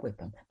keep up with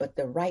them. But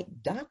the right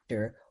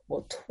doctor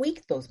will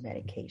tweak those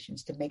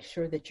medications to make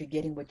sure that you're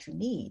getting what you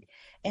need.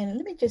 And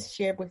let me just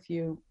share with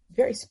you,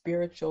 very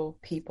spiritual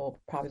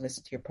people probably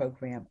listen to your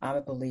program. I'm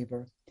a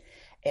believer.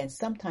 And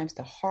sometimes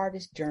the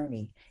hardest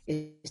journey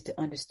is to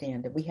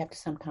understand that we have to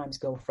sometimes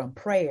go from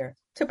prayer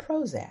to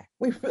Prozac.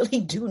 We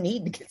really do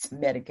need to get some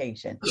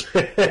medication.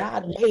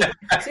 God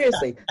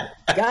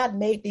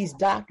made these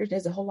doctors.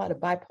 There's a whole lot of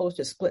bipolar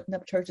just splitting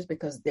up churches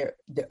because they're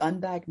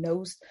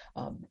undiagnosed.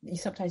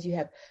 Sometimes you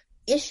have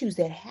issues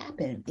that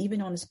happen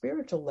even on a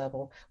spiritual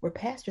level where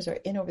pastors are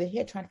in over their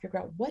head trying to figure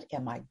out, what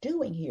am I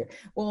doing here?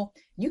 Well,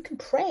 you can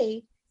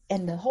pray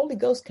and the Holy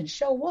Ghost can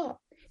show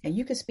up and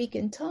you can speak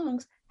in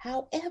tongues.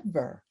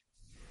 However,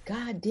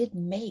 God did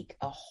make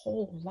a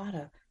whole lot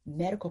of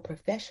medical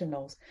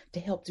professionals to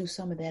help do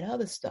some of that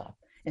other stuff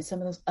and some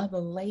of those other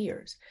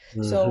layers.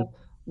 Mm-hmm. So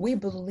we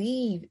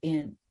believe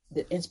in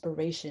the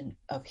inspiration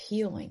of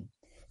healing,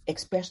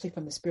 especially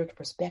from the spiritual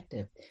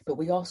perspective. But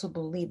we also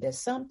believe that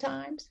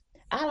sometimes,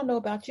 I don't know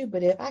about you,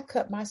 but if I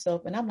cut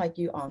myself, and I'm like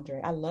you,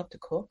 Aundre, I love to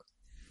cook.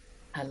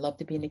 I love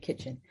to be in the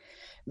kitchen.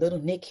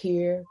 Little Nick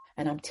here,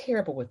 and I'm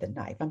terrible with the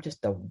knife. I'm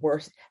just the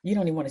worst. You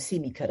don't even want to see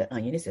me cut an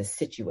onion. It's a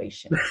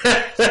situation.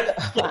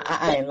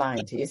 I ain't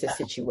lying to you. It's a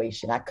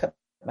situation. I cut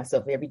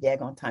myself every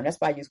daggone time. That's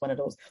why I use one of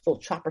those little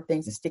chopper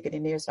things and stick it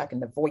in there so I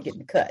can avoid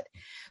getting cut.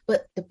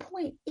 But the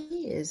point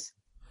is,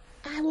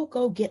 I will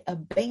go get a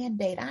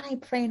Band-Aid. I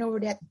ain't praying over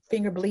that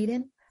finger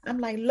bleeding. I'm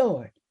like,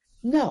 Lord,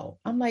 no.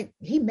 I'm like,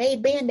 he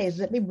made Band-Aids.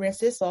 Let me rinse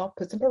this off,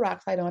 put some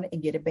peroxide on it,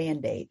 and get a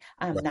Band-Aid.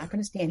 I'm not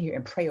going to stand here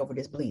and pray over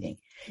this bleeding.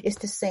 It's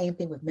the same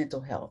thing with mental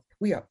health.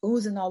 We are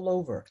oozing all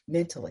over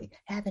mentally,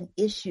 having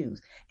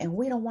issues, and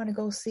we don't want to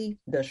go see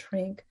the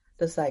shrink,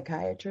 the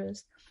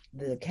psychiatrist,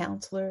 the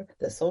counselor,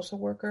 the social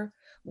worker.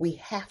 We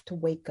have to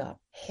wake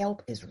up.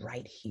 Help is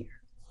right here.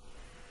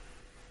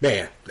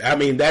 Man, I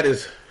mean, that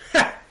is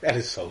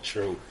so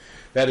true.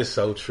 That is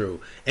so true.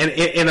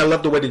 And I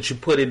love the way that you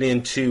put it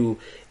into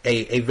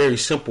a very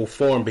simple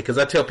form, because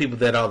I tell people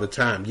that all the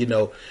time. You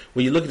know,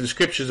 when you look at the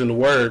scriptures and the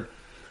word,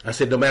 I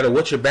said, no matter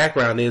what your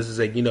background is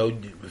that, you know,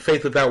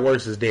 faith without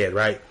works is dead,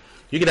 right?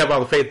 You can have all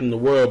the faith in the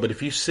world, but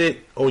if you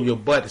sit on your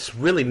butt, it's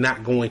really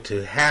not going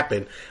to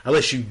happen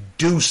unless you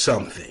do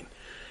something.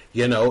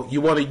 You know,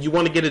 you want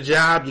to get a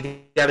job, you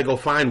got to go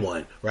find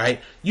one,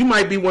 right? You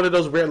might be one of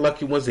those rare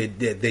lucky ones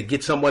that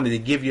get someone to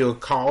give you a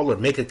call or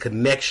make a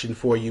connection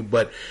for you,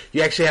 but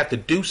you actually have to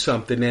do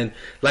something. And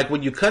like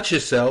when you cut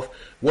yourself,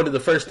 one of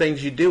the first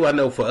things you do, I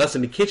know for us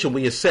in the kitchen,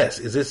 we assess,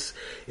 is this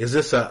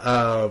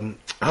oh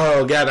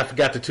God, I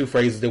forgot the two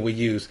phrases that we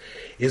use.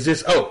 Is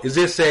this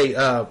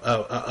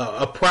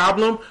a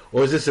problem,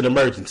 or is this an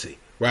emergency,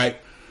 right?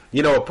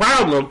 You know, a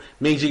problem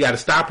means you got to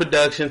stop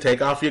production, take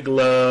off your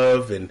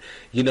glove, and,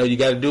 you know, you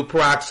got to do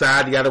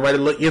peroxide. You got to write a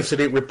little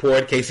incident report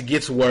in case it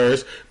gets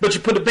worse. But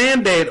you put a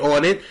Band-Aid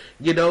on it.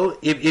 You know,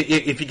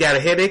 if you got a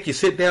headache, you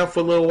sit down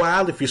for a little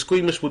while. If you're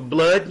squeamish with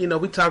blood, you know,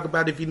 we talk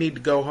about if you need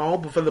to go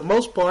home. But for the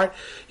most part,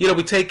 you know,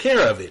 we take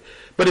care of it.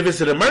 But if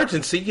it's an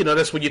emergency, you know,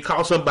 that's when you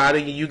call somebody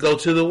and you go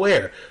to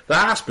the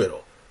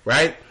hospital,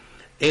 right?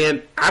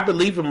 And I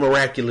believe in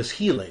miraculous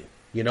healing.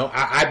 You know,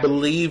 I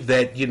believe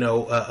that, you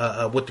know,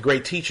 what the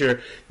great teacher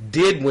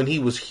did when he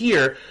was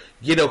here,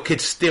 you know,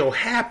 could still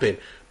happen,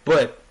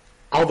 but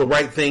all the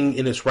right thing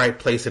in its right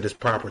place at its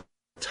proper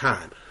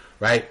time,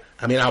 right?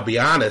 I mean, I'll be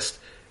honest,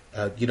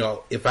 you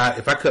know, if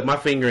I cut my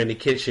finger in the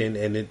kitchen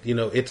and it, you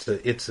know, it's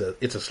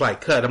a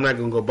slight cut, I'm not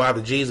going to go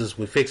bother Jesus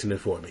with fixing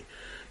it for me.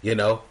 You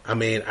know, I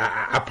mean,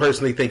 I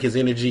personally think his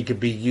energy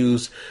could be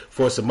used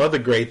for some other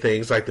great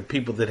things, like the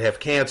people that have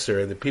cancer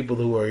and the people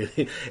who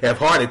have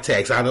heart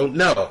attacks. I don't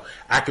know.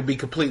 I could be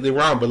completely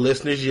wrong, but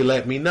listeners, you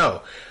let me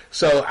know.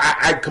 So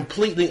I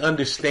completely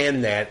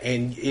understand that,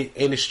 and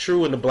it's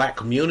true in the Black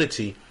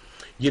community.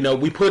 You know,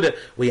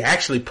 we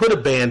actually put a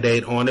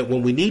Band-Aid on it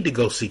when we need to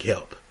go seek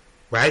help,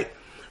 right?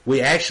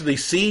 We actually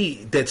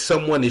see that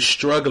someone is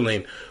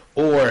struggling,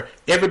 or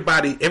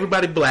everybody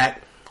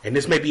Black, and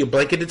this may be a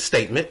blanketed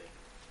statement,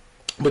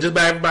 but just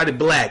about everybody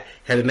Black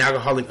had an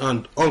alcoholic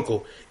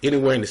uncle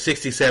anywhere in the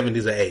 60s,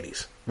 70s, or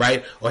 80s,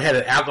 right? Or had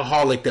an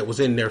alcoholic that was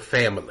in their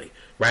family,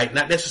 right?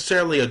 Not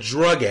necessarily a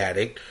drug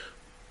addict,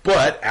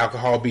 but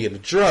alcohol being a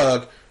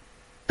drug,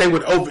 they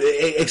would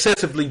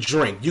excessively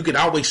drink. You could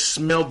always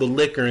smell the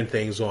liquor and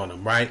things on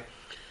them, right?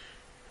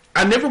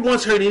 I never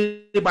once heard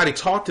anybody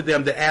talk to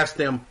them to ask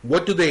them,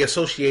 what do they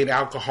associate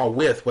alcohol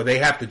with, where they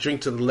have to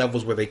drink to the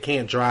levels where they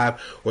can't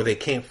drive or they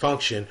can't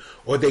function,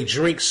 or they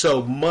drink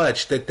so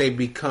much that they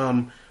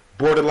become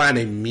borderline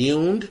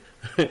immune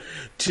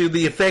to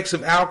the effects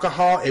of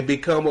alcohol and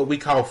become what we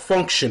call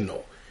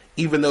functional,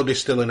 even though they're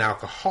still an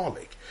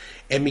alcoholic.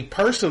 And me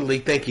personally,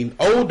 thinking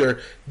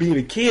older, being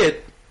a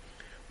kid,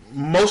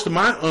 most of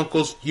my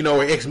uncles,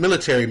 are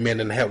ex-military men,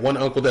 and I had one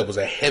uncle that was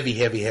a heavy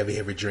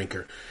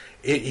drinker.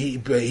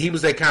 He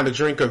was that kind of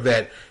drinker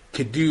that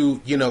could do,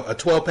 a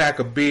 12-pack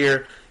of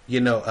beer,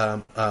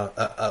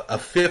 a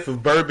fifth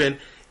of bourbon,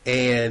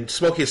 and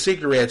smoke his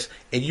cigarettes,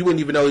 and you wouldn't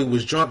even know he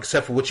was drunk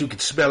except for what you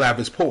could smell out of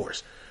his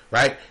pores,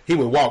 right? He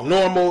would walk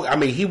normal. I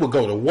mean, he would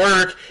go to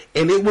work,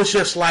 and it was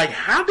just like,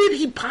 how did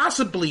he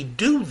possibly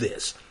do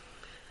this?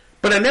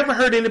 But I never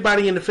heard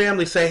anybody in the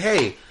family say,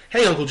 hey,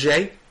 Uncle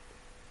Jay,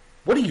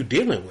 what are you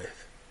dealing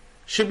with?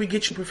 Should we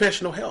get you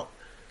professional help?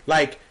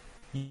 Like,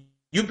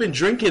 you've been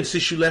drinking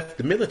since you left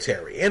the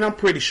military. And I'm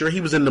pretty sure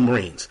he was in the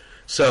Marines.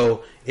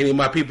 So any of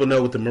my people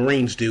know what the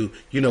Marines do.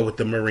 You know what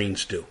the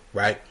Marines do,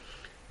 right?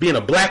 Being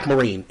a black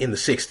Marine in the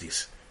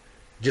 60s.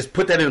 Just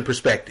put that in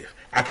perspective.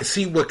 I could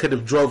see what could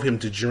have drove him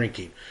to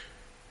drinking.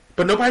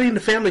 But nobody in the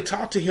family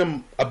talked to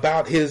him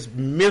about his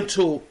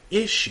mental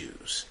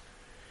issues.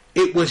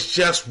 It was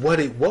just what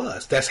it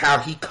was. That's how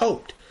he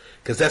coped.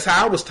 Because that's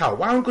how I was taught.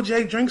 Why Uncle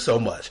Jay drink so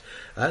much?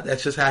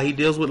 That's just how he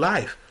deals with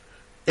life.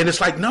 And it's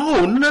like,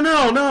 no.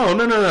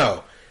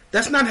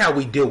 That's not how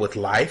we deal with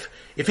life.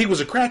 If he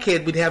was a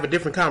crackhead, we'd have a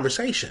different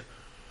conversation.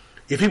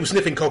 If he was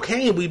sniffing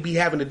cocaine, we'd be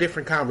having a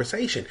different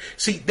conversation.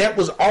 See, that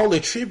was all a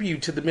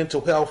tribute to the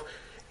mental health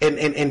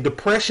and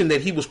depression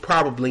that he was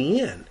probably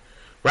in,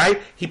 right?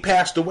 He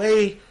passed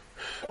away,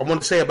 I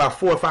want to say about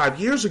 4 or 5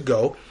 years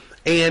ago,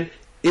 and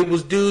it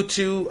was due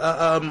to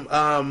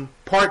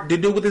part to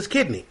do with his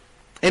kidney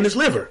and his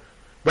liver,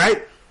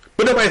 right?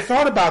 But nobody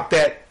thought about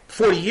that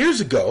 40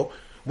 years ago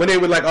when they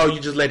were like, oh, you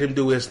just let him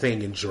do his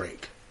thing and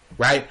drink,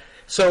 right?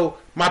 So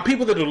my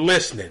people that are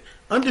listening,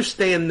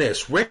 understand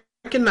this.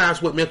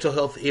 Recognize what mental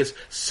health is.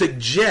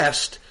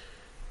 Suggest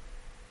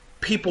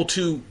people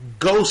to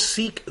go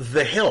seek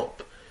the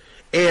help.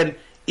 And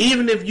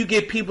even if you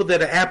get people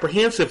that are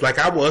apprehensive, like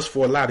I was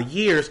for a lot of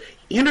years,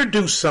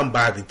 introduce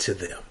somebody to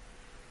them.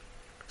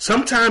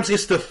 Sometimes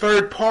it's the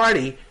third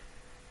party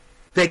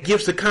that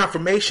gives the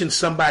confirmation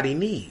somebody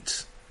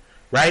needs,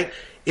 right?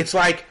 It's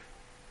like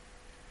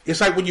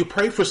when you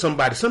pray for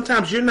somebody.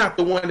 Sometimes you're not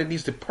the one that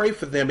needs to pray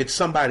for them. It's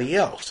somebody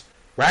else,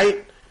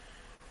 right?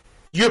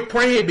 You're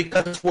praying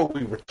because that's what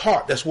we were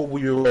taught. That's what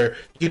we were,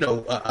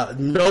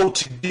 know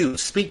to do.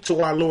 Speak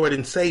to our Lord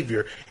and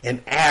Savior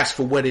and ask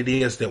for what it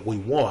is that we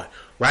want,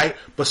 right?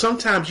 But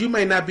sometimes you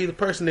may not be the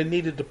person that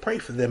needed to pray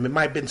for them. It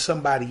might have been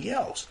somebody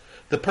else,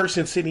 the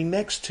person sitting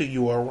next to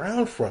you or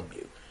around from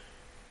you.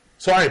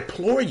 So I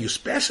implore you,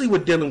 especially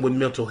with dealing with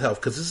mental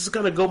health, because this is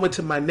going to go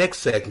into my next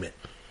segment,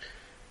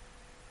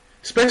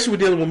 especially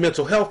with dealing with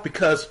mental health,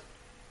 because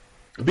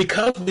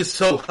it's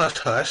so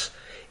hush-hush,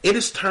 it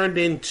has turned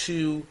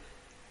into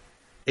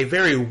a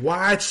very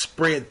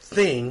widespread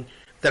thing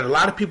that a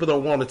lot of people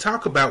don't want to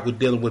talk about with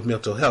dealing with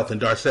mental health. And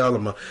Darcel,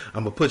 I'm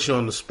going to put you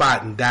on the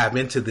spot and dive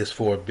into this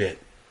for a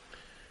bit.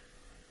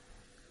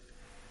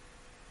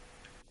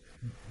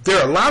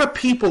 There are a lot of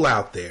people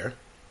out there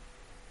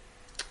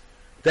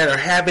that are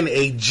having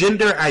a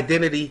gender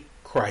identity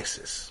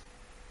crisis,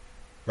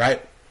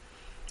 right?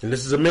 And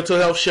this is a mental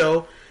health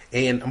show,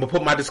 and I'm going to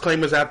put my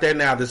disclaimers out there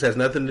now. This has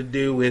nothing to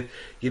do with,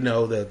 the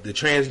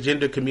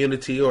transgender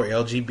community or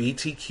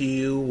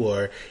LGBTQ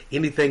or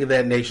anything of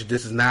that nature.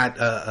 This is not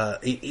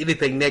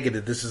anything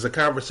negative. This is a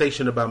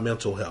conversation about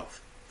mental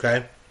health,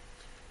 okay?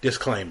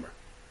 Disclaimer.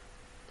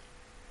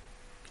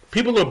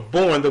 People are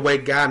born the way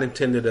God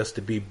intended us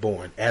to be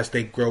born. As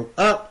they grow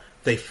up,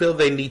 they feel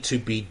they need to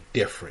be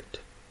different,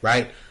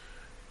 right?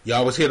 You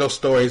always hear those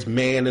stories,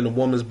 man in a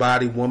woman's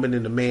body, woman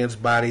in a man's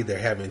body. They're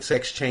having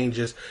sex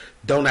changes.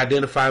 Don't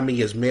identify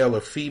me as male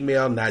or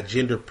female, not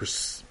gender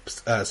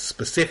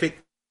specific,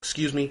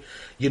 gender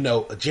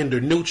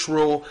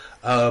neutral,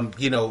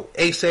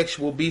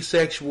 asexual,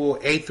 bisexual,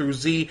 A through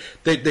Z.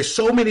 There's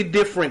so many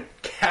different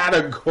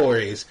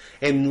categories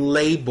and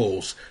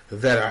labels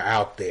that are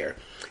out there.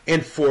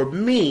 And for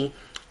me,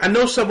 I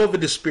know some of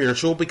it is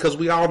spiritual because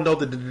we all know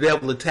that the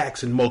devil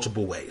attacks in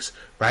multiple ways,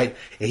 right?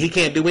 And he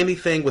can't do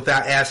anything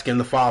without asking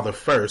the Father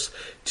first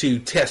to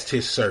test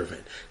his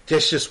servant.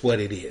 That's just what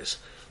it is.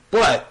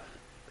 But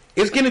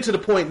it's getting to the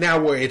point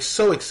now where it's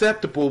so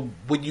acceptable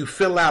when you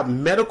fill out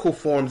medical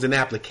forms and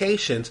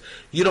applications,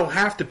 you don't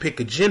have to pick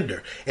a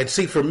gender. And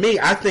see, for me,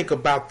 I think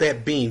about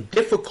that being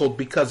difficult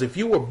because if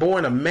you were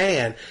born a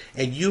man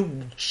and you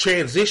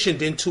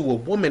transitioned into a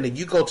woman and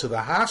you go to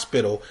the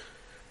hospital,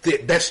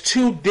 that's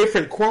two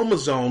different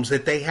chromosomes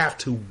that they have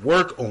to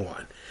work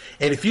on.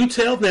 And if you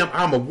tell them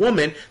I'm a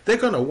woman, they're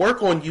going to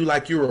work on you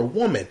like you're a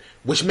woman,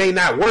 which may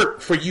not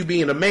work for you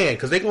being a man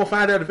because they're going to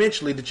find out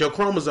eventually that your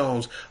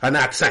chromosomes are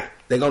not the same.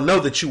 They're going to know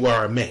that you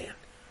are a man,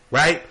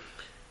 right?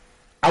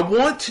 I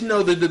want to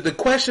know that the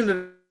question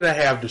that I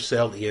have,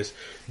 Darcel, is,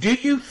 do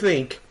you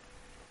think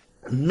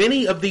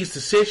many of these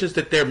decisions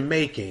that they're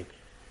making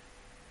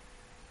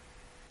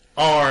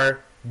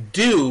are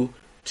due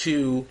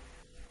to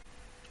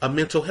a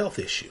mental health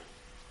issue?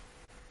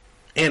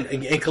 And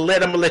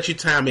Colette, I'm going to let you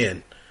chime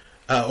in.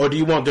 Or do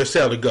you want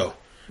Darcel to go?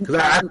 Because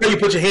I know you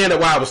put your hand up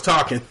while I was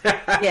talking.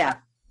 Yeah.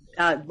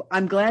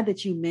 I'm glad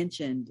that you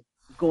mentioned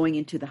going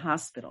into the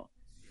hospital.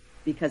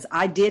 because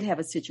I did have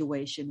a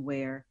situation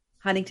where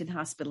Huntington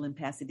Hospital in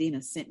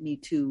Pasadena sent me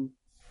to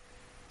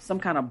some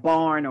kind of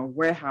barn or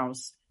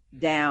warehouse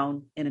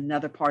down in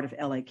another part of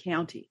LA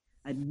County.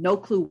 I had no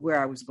clue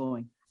where I was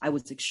going. I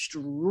was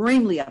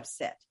extremely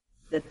upset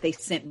that they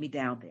sent me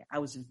down there. I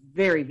was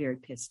very, very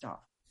pissed off.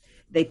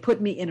 They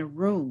put me in a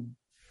room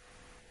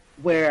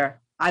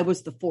where I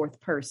was the fourth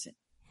person.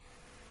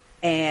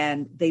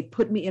 And they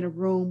put me in a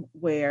room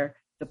where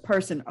the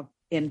person,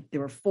 and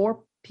there were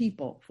 4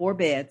 people, 4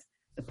 beds.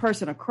 The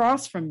person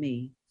across from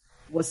me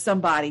was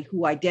somebody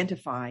who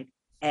identified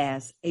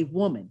as a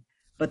woman.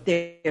 But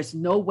there's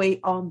no way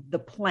on the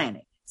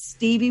planet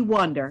Stevie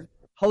Wonder,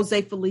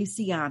 Jose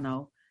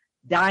Feliciano,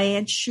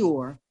 Diane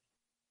Shore,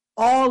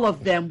 all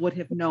of them would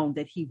have known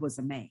that he was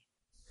a man.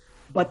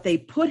 But they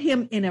put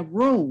him in a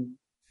room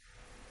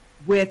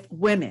with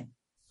women,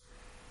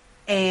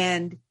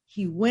 and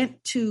he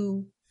went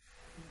to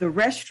the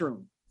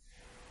restroom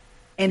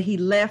and he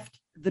left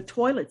the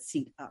toilet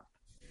seat up.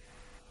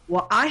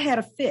 Well, I had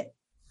a fit.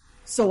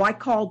 So I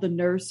called the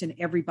nurse and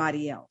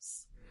everybody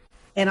else.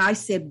 And I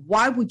said,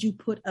 why would you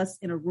put us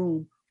in a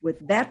room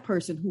with that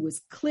person who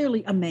is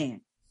clearly a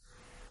man?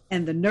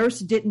 And the nurse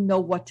didn't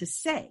know what to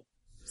say.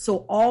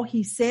 So all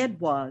he said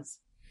was,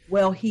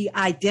 well, he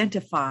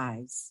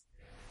identifies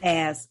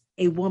as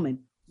a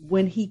woman.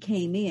 When he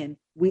came in,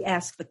 we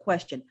asked the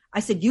question.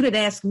 I said, you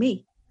didn't ask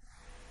me.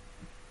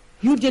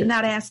 You did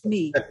not ask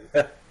me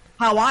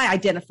how I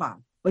identify,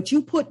 but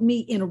you put me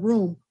in a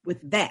room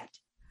with that.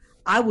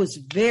 I was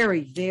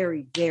very,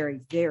 very,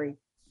 very, very,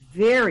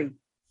 very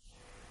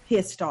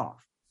pissed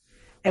off.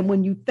 And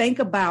when you think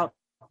about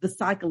the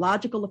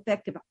psychological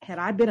effect of, had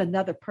I been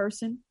another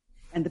person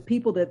and the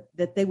people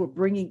that they were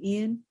bringing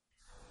in,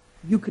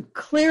 you could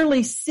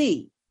clearly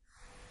see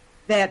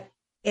that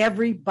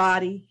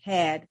everybody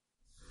had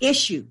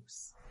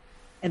issues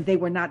and they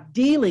were not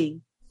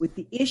dealing with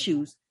the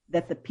issues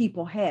that the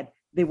people had.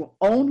 They were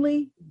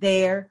only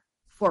there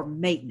for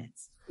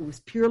maintenance. It was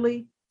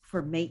purely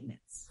for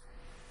maintenance.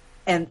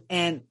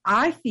 And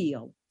I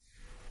feel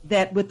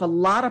that with a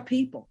lot of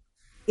people,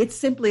 it's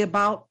simply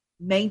about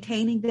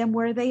maintaining them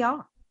where they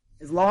are.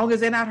 As long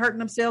as they're not hurting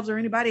themselves or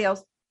anybody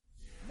else,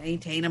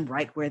 maintain them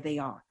right where they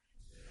are.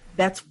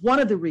 That's one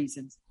of the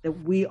reasons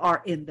that we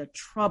are in the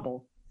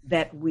trouble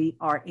that we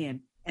are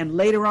in. And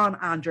later on,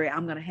 Aundre,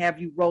 I'm going to have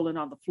you rolling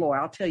on the floor.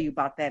 I'll tell you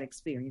about that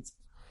experience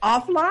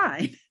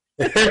offline.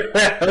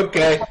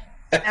 Okay.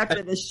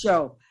 After the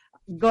show.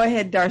 Go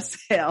ahead,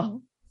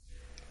 Darcel.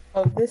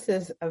 Oh, this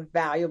is a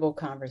valuable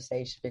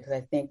conversation because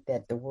I think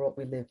that the world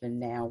we live in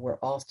now, we're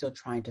all still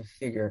trying to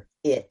figure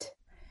it,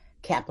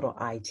 capital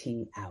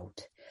IT,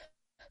 out.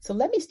 So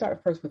let me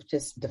start first with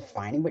just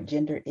defining what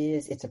gender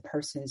is. It's a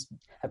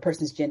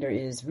person's gender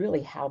is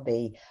really how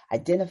they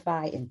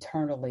identify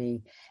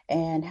internally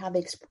and how they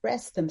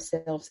express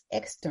themselves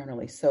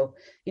externally. So,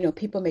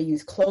 people may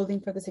use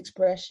clothing for this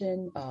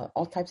expression,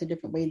 all types of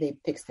different ways they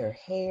fix their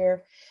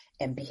hair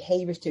and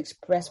behaviors to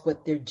express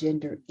what their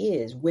gender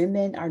is.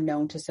 Women are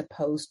known to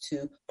supposed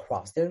to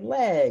cross their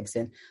legs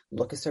and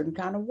look a certain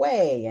kind of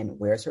way and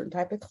wear a certain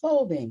type of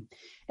clothing.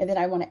 And then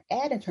I want to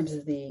add in terms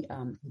of the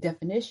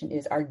definition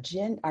is our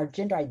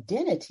gender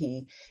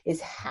identity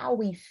is how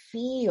we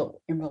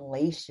feel in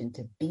relation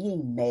to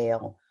being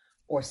male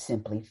or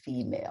simply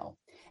female.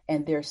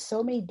 And there's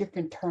so many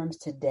different terms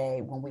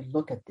today when we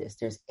look at this.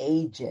 There's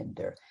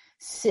agender,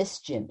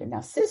 cisgender. Now,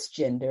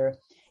 cisgender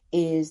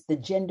is the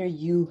gender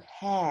you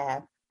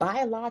have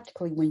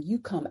biologically when you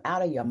come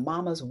out of your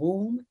mama's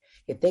womb.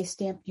 If they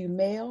stamp you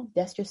male,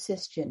 that's your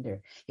cisgender.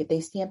 If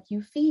they stamp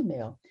you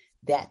female,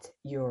 that's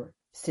your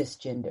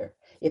cisgender.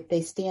 If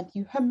they stamp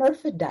you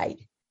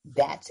hermaphrodite,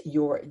 that's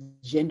your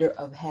gender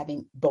of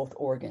having both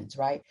organs,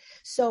 right?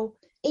 So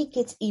it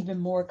gets even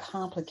more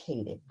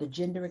complicated. The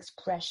gender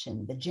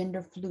expression, the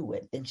gender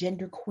fluid, the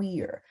gender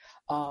queer.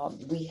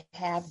 We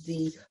have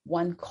the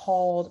one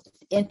called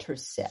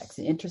intersex.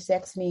 And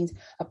intersex means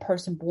a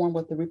person born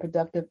with the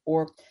reproductive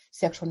or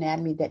sexual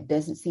anatomy that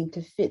doesn't seem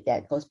to fit.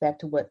 That goes back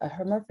to what a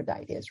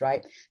hermaphrodite is,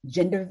 right?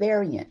 Gender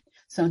variant,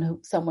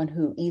 someone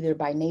who either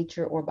by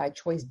nature or by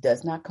choice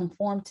does not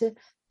conform to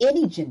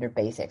any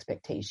gender-based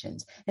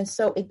expectations. And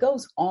so it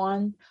goes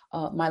on.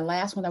 My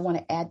last one I want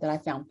to add that I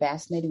found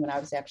fascinating when I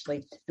was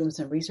actually doing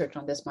some research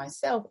on this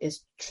myself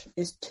is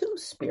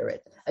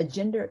two-spirit. A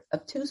gender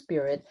of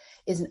two-spirit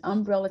is an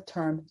umbrella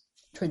term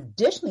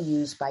traditionally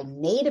used by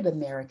Native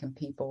American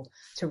people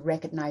to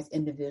recognize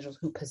individuals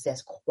who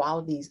possess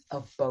qualities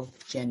of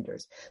both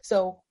genders.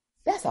 So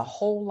that's a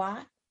whole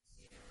lot.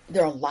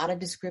 There are a lot of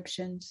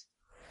descriptions.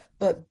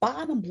 But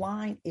bottom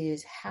line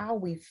is how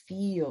we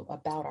feel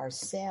about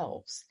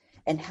ourselves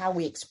and how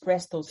we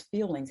express those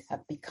feelings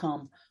have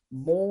become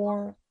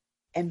more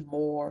and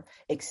more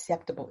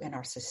acceptable in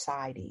our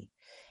society.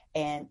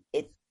 And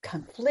it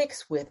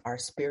conflicts with our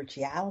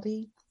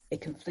spirituality.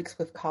 It conflicts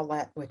with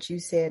what you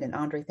said. And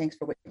Aundre, thanks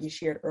for what you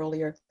shared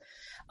earlier.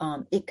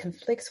 It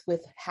conflicts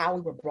with how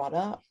we were brought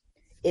up.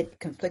 it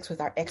conflicts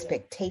with our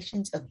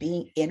expectations of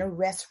being in a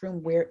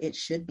restroom where it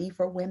should be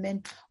for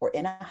women, or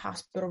in a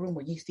hospital room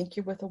where you think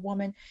you're with a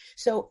woman.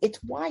 So it's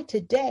why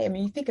today, I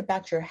mean, you think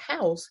about your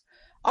house,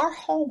 our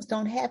homes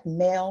don't have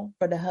male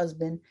for the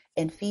husband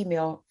and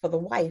female for the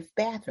wife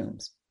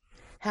bathrooms.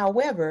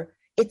 However,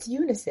 it's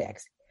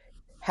unisex.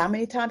 How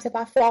many times have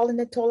I fallen in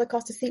the toilet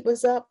because the seat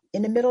was up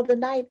in the middle of the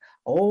night?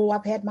 Oh,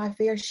 I've had my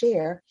fair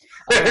share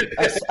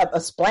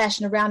of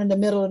splashing around in the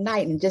middle of the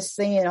night and just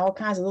saying all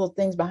kinds of little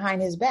things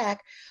behind his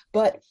back.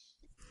 But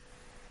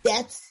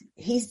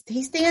he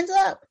stands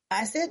up,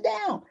 I sit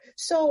down.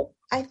 So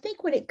I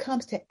think when it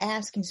comes to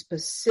asking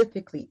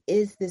specifically,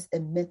 is this a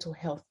mental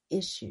health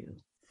issue?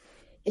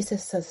 It's a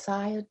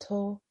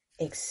societal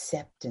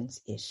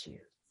acceptance issue.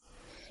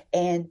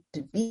 And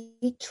to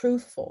be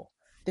truthful,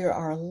 there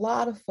are a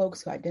lot of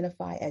folks who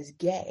identify as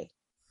gay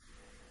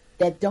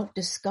that don't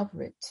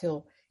discover it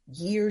till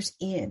years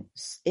in.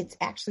 It's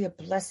actually a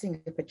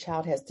blessing if a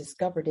child has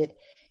discovered it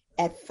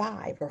at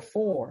 5 or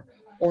 4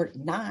 or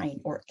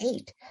 9 or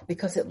 8,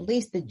 because at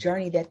least the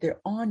journey that they're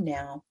on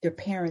now, their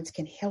parents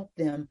can help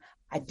them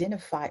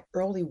identify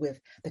early with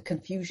the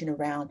confusion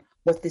around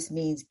what this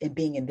means in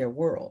being in their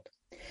world.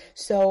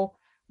 So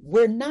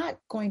we're not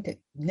going to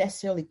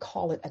necessarily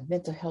call it a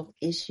mental health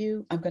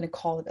issue. I'm going to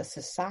call it a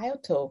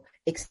societal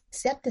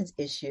acceptance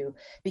issue,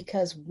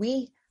 because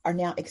we are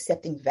now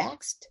accepting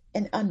vaxxed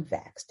and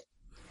unvaxxed.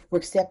 We're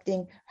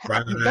accepting,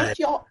 right.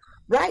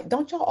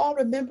 Don't y'all all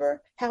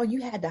remember how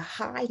you had to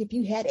hide if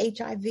you had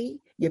HIV?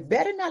 You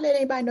better not let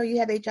anybody know you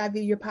have HIV,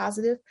 you're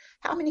positive.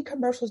 How many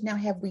commercials now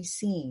have we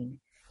seen?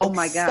 Oh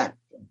my God.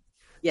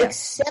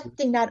 Yes.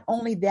 Accepting not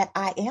only that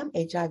I am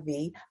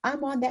HIV,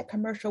 I'm on that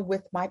commercial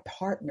with my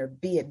partner,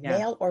 be it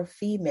male or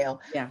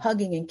female,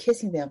 hugging and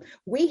kissing them.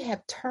 We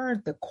have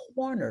turned the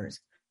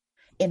corners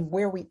in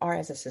where we are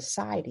as a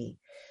society.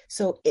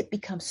 So it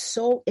becomes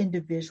so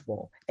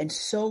individual and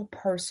so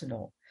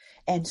personal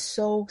and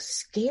so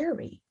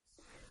scary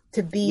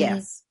to be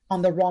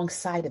on the wrong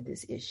side of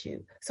this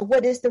issue. So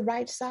what is the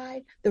right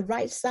side? The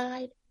right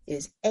side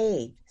is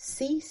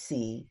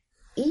ACCEPTANC,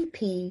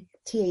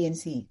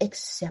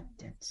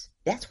 acceptance.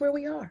 That's where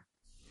we are.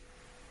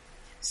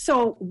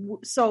 So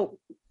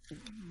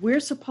we're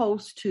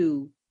supposed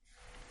to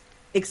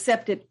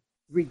accept it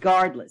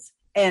regardless.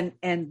 And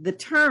the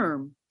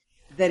term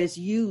that is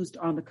used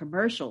on the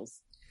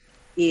commercials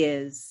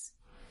is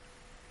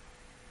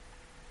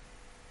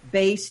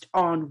based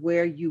on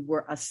where you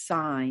were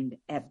assigned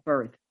at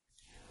birth.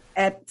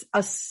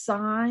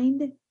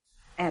 Assigned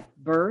at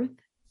birth?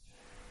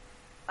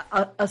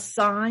 I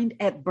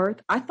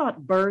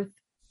thought birth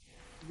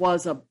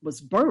was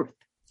birth.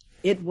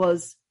 It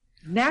was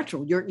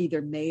natural. You're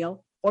either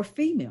male or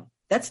female.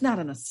 That's not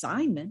an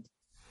assignment.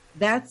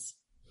 That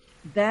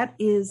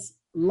is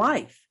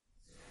life.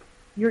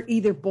 You're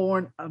either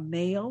born a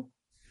male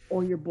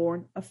or you're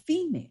born a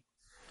female.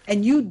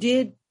 And you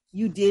did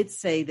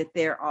say that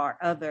there are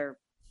other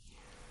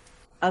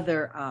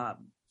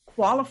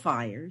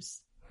qualifiers,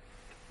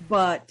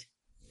 but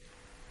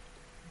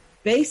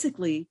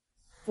basically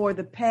for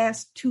the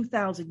past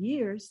 2,000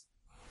 years,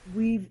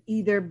 we've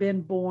either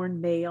been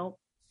born male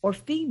or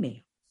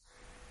female.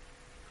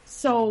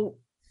 So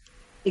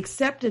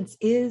acceptance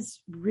is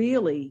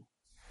really,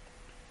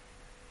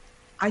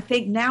 I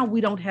think now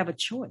we don't have a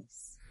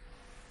choice,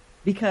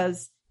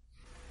 because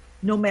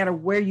no matter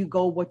where you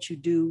go, what you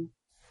do,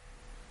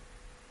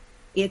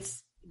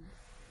 it's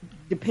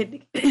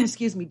depending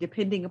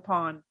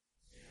upon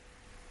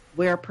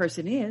where a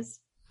person is,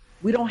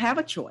 we don't have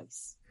a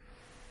choice.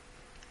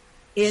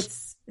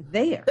 It's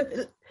there.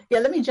 Yeah,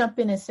 let me jump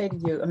in and say to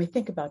you,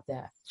 think about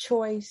that.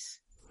 Choice,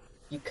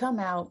 you come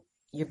out,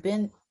 you've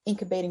been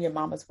incubating your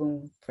mama's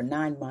womb for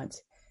 9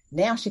 months.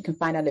 Now she can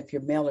find out if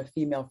you're male or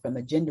female from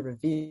a gender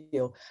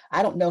reveal.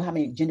 I don't know how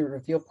many gender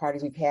reveal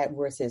parties we've had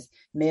where it says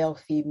male,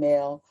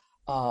 female,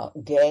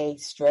 gay,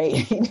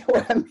 straight. You know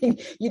what I mean?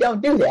 You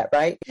don't do that,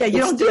 right? Yeah, you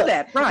don't do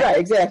that, right? Right,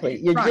 exactly.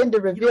 Your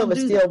gender reveal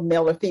is still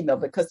male or female,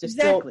 because there's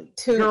still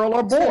two, girl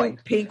or boy,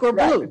 pink or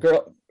blue.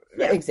 Girl,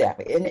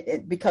 exactly,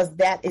 and because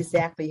that's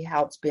exactly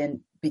how it's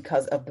been,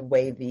 because of the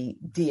way the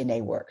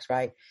DNA works,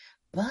 right?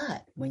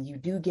 But when you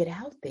do get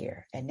out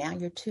there, and now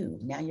you're 2,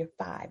 now you're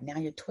 5, now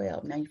you're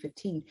 12, now you're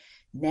 15,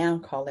 now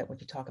call that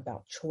what you talk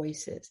about: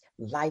 choices,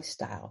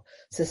 lifestyle,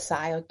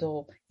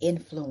 societal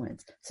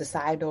influence,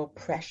 societal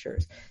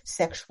pressures,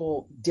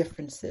 sexual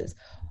differences.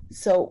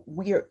 So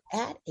we're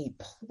at a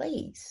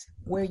place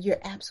where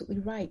you're absolutely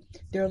right.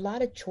 There are a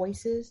lot of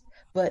choices,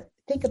 but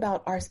think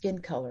about our skin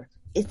color.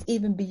 It's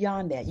even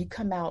beyond that. You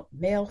come out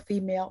male,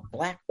 female,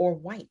 black or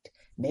white,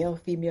 male,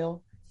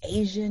 female,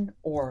 Asian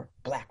or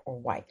black or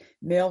white,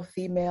 male,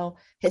 female,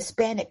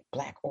 Hispanic,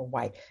 black or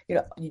white.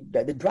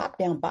 The drop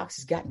down box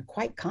has gotten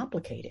quite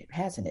complicated,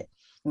 hasn't it?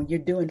 When you're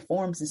doing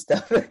forms and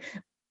stuff,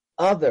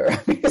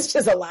 it's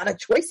just a lot of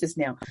choices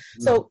now.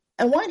 Mm-hmm. So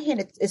on one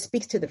hand, it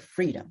speaks to the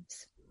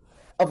freedoms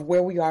of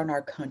where we are in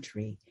our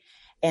country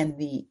and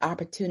the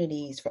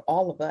opportunities for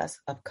all of us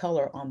of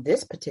color on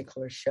this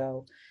particular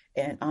show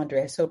And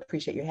Aundre, I so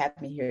appreciate you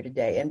having me here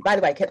today. And by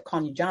the way, I kept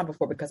calling you John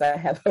before because I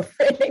have a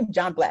friend named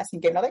John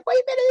Blasingame. And I'm like, wait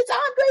a minute, it's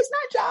Aundre, it's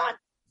not John.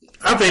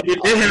 I think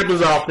it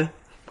happens often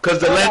because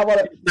the language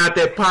is not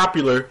that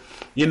popular,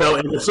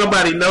 and if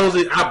somebody knows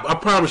it, I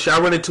promise you, I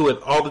run into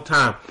it all the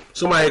time.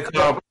 Somebody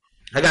called,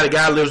 I got a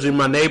guy who lives in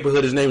my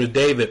neighborhood, his name is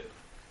David,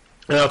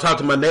 and I'll talk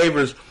to my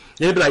neighbors,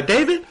 and they'll be like,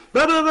 David,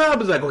 blah, blah, blah. I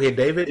was like, okay,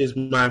 David is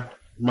my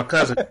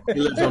cousin. He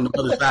lives on the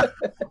other side.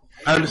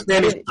 I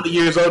understand he's 20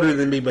 years older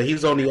than me, but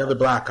he's on the other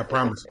block, I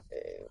promise.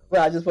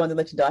 Well, I just wanted to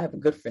let you know I have a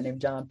good friend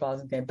named John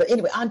Blasingame. But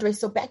anyway, Aundre,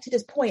 so back to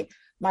this point,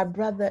 my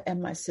brother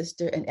and my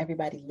sister and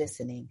everybody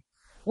listening,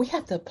 we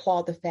have to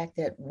applaud the fact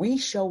that we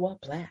show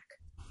up Black,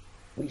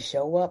 we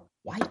show up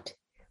white,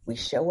 we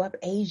show up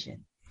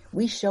Asian,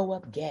 we show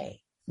up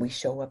gay, we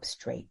show up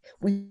straight,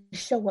 we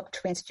show up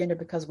transgender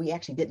because we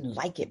actually didn't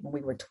like it when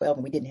we were 12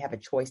 and we didn't have a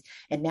choice.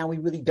 And now we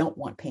really don't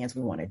want pants,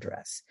 we want a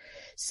dress.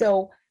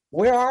 So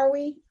where are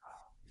we?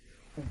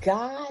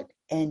 God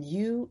and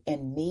you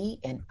and me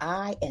and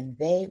I and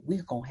they,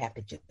 we're going to have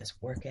to just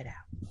work it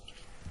out.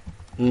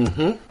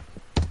 Mm-hmm.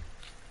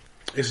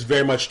 It's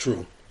very much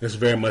true. It's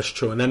very much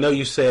true. And I know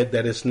you said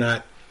that it's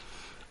not,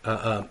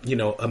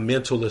 a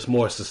mental, it's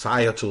more a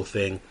societal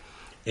thing.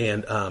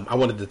 And I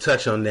wanted to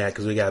touch on that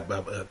because we got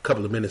a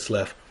couple of minutes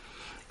left.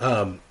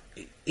 It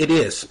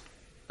is.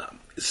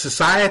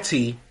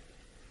 Society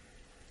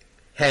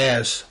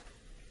has,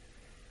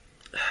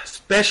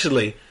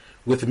 especially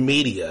with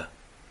media,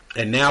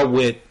 and now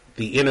with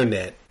the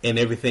internet and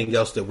everything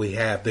else that we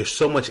have, there's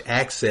so much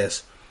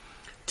access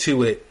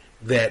to it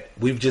that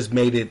we've just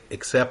made it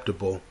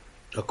acceptable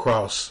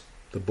across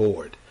the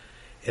board.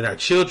 And our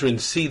children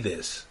see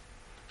this.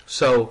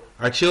 So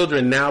our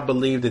children now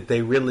believe that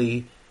they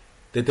really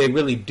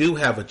do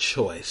have a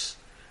choice.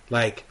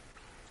 Like,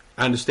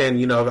 I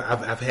understand,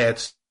 I've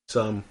had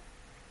some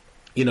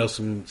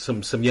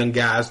young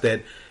guys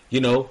that,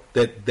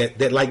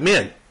 that like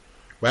men,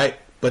 right?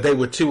 But they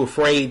were too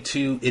afraid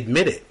to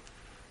admit it.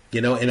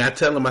 And I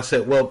tell them, I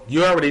said, well,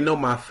 you already know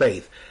my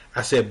faith.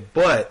 I said,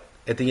 but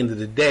at the end of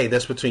the day,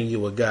 that's between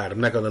you and God. I'm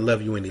not going to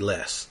love you any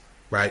less,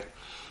 right?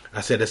 I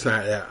said, it's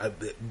not,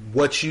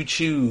 what you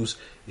choose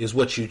is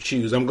what you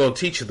choose. I'm going to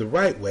teach you the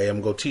right way.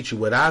 I'm going to teach you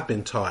what I've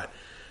been taught.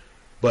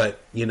 But,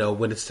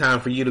 when it's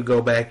time for you to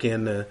go back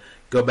in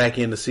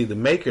to see the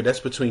Maker, that's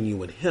between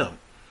you and him.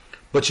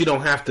 But you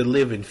don't have to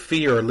live in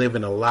fear or live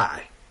in a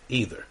lie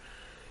either,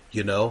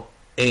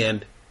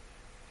 and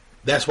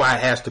that's why I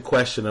asked the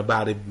question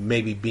about it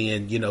maybe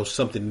being,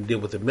 something to deal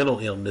with the mental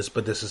illness,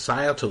 but the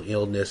societal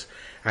illness,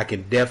 I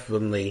can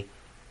definitely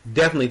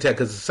tell,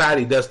 because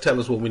society does tell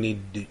us what we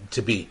need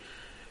to be,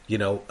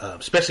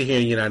 especially here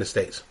in the United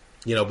States.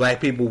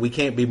 Black people, we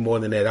can't be more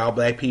than that. All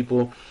black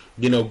people,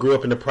 grew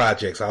up in the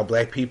projects. All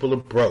black people are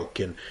broke,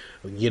 and,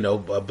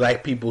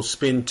 black people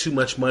spend too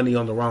much money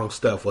on the wrong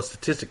stuff. Well,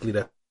 statistically,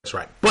 that's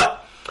right.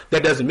 But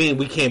that doesn't mean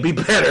we can't be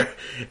better,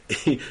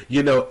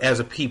 as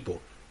a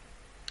people.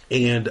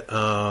 And,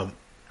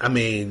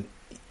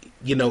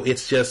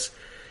 it's just,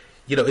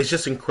 it's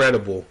just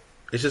incredible.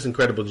 It's just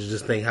incredible to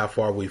just think how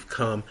far we've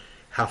come,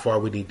 how far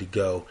we need to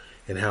go,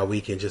 and how we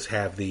can just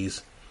have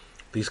these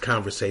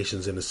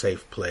conversations in a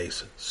safe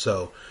place.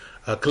 So,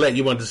 Colette,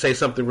 you wanted to say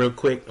something real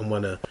quick? I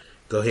want to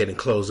go ahead and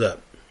close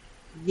up.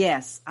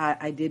 Yes,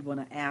 I did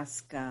want to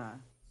ask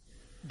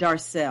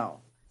Darcel.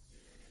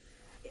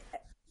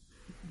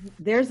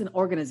 There's an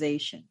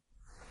organization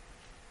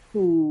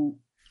who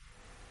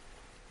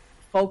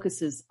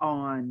focuses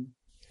on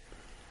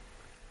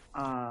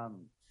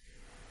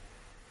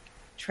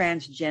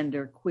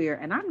transgender, queer,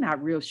 and I'm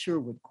not real sure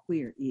what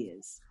queer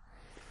is,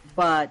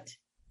 but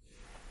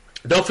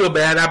don't feel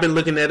bad. I've been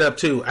looking that up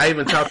too. I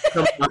even talked to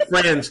some of my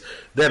friends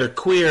that are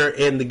queer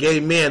and the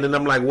gay men, and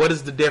I'm like, what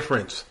is the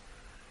difference?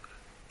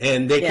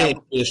 And they can't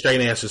give me a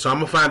straight answer. So I'm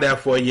gonna find out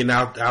for you, and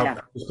I'll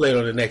play it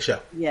on the next show.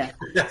 Yeah.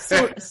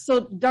 So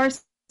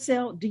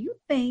Darcel, do you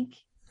think,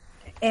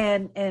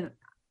 and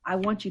I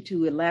want you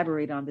to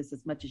elaborate on this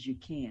as much as you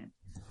can,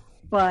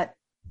 but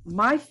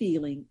my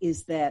feeling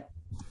is that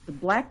the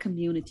Black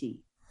community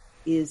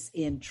is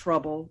in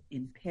trouble,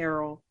 in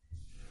peril.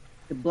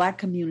 The Black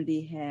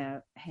community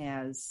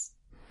has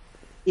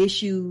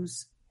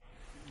issues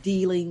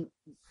dealing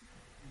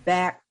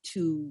back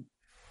to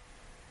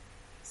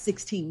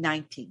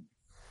 1619.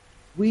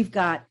 We've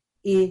got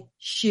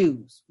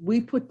issues. We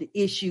put the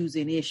issues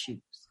in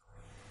issues.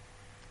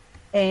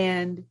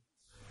 And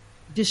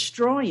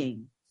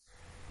destroying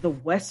the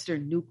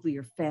Western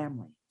nuclear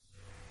family,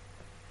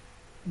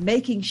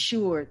 making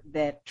sure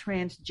that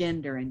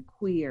transgender and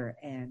queer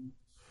and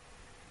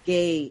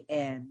gay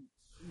and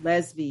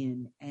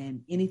lesbian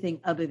and anything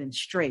other than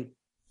straight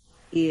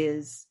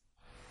is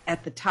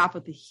at the top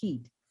of the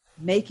heat,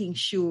 making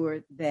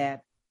sure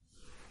that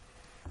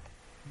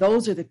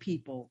those are the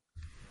people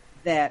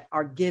that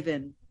are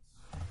given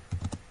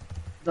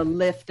the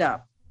lift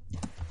up,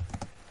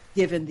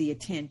 given the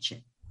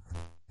attention.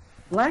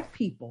 Black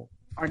people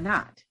are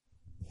not.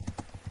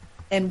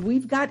 And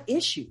we've got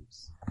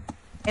issues.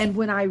 And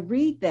when I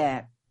read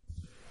that,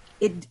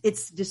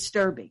 it's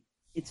disturbing.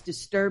 It's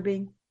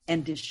disturbing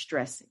and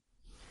distressing.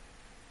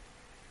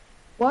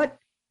 What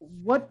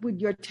would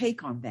your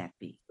take on that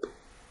be?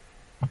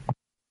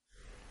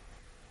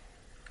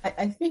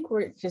 I think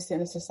we're just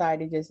in a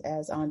society, just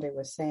as Aundre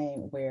was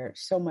saying, where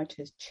so much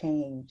has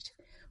changed,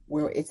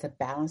 where it's a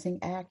balancing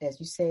act. As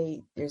you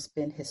say, there's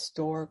been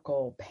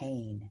historical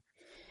pain.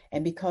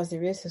 And because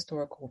there is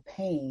historical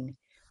pain,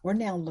 we're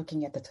now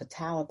looking at the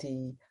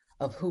totality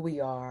of who we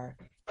are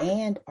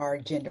and our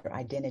gender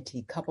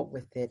identity coupled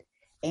with it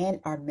and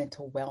our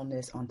mental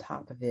wellness on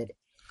top of it.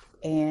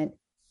 And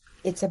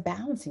it's a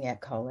balancing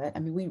act, Colette. I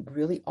mean, we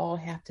really all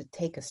have to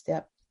take a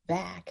step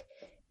back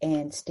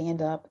and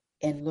stand up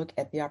and look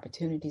at the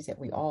opportunities that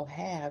we all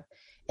have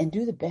and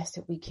do the best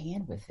that we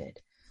can with it.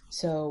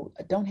 So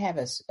I don't have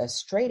a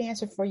straight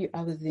answer for you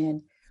other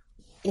than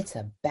it's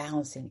a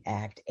balancing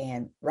act.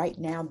 And right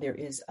now there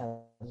is a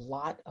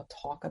lot of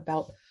talk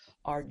about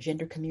our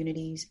gender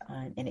communities,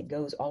 and it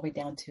goes all the way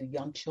down to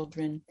young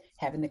children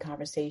having the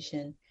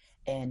conversation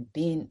and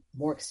being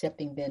more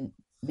accepting than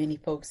many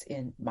folks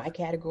in my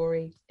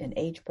category and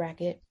age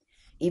bracket.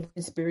 Even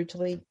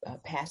spiritually,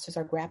 pastors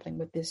are grappling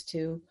with this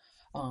too.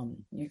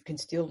 You can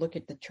still look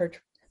at the church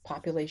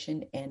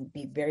population and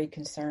be very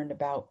concerned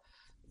about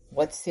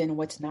what's sin and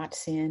what's not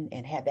sin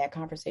and have that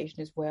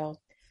conversation as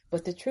well.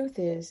 But the truth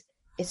is,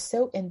 it's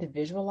so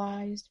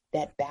individualized,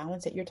 that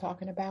balance that you're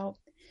talking about,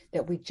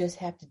 that we just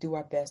have to do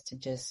our best to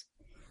just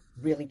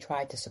really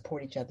try to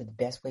support each other the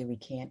best way we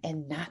can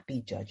and not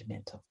be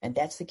judgmental. And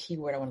that's the key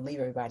word I want to leave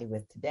everybody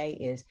with today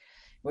is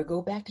we'll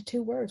go back to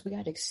two words. We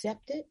got to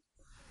accept it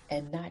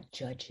and not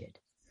judge it,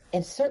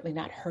 and certainly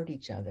not hurt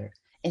each other,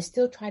 and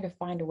still try to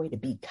find a way to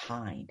be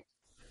kind.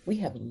 We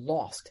have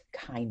lost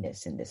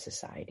kindness in this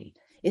society.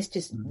 It's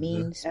just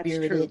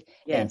mean-spirited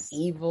and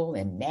evil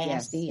and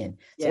nasty, and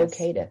it's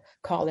okay to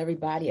call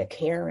everybody a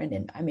Karen.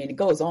 And I mean, it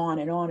goes on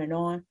and on and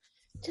on.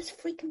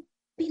 Just freaking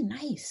be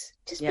nice.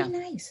 Just be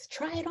nice.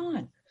 Try it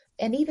on.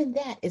 And even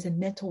that is a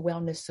mental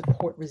wellness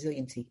support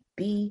resiliency.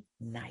 Be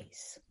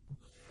nice.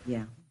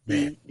 Yeah.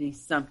 Be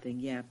something.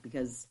 Yeah.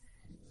 Because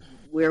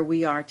where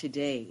we are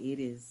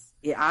today,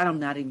 I'm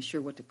not even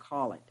sure what to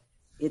call it.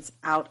 It's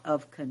out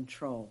of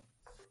control.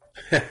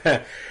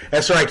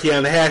 That's right,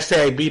 Keon. The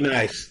hashtag be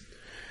nice.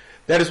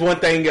 That is one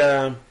thing,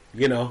 if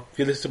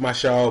you listen to my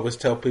show, I always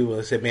tell people,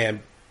 I say,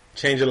 man,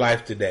 change your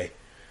life today.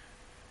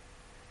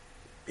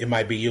 It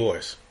might be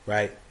yours,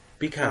 right?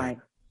 Be kind.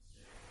 Right.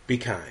 Be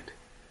kind.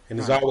 And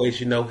as always,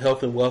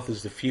 health and wealth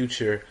is the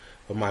future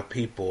of my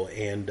people.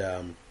 And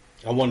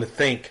I want to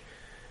thank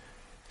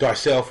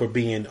Darcel for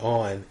being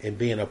on and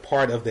being a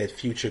part of that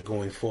future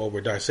going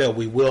forward. Darcel,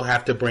 we will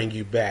have to bring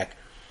you back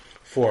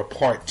for a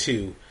part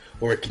 2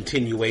 or a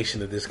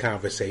continuation of this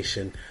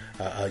conversation,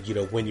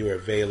 when you're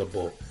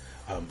available.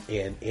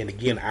 And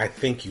again, I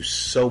thank you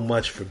so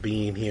much for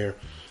being here.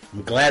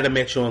 I'm glad I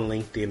met you on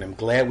LinkedIn. I'm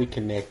glad we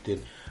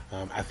connected.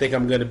 I think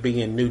I'm going to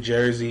be in New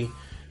Jersey,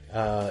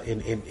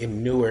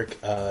 in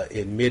Newark,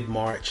 in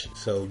mid-March.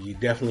 So you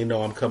definitely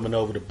know I'm coming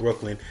over to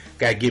Brooklyn.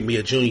 Got to get me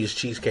a Junior's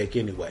cheesecake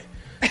anyway.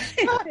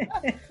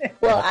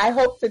 Well, I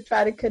hope to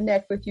try to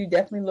connect with you.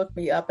 Definitely look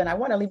me up. And I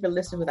want to leave your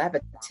listeners with, I have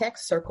a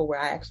text circle where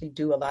I actually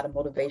do a lot of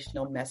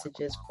motivational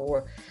messages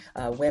for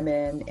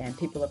women and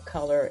people of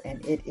color.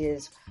 And it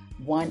is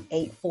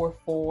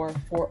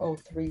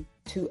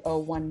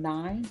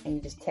 1-844-403-2019. And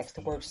you just text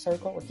the word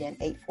circle. Again,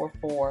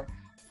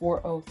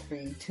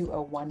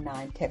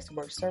 844-403-2019. Text the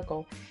word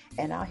circle.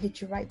 And I'll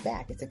hit you right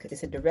back.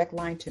 It's a direct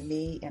line to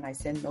me. And I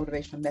send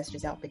motivational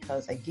messages out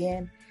because,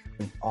 again,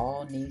 we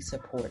all need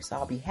support. So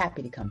I'll be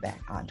happy to come back,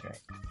 Aundre.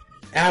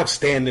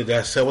 Outstanding,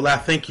 Darcel. Well, I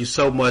thank you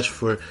so much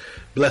for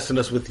blessing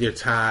us with your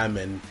time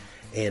and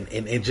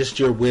just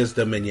your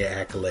wisdom and your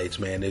accolades,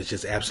 man. It's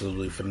just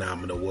absolutely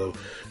phenomenal. Well,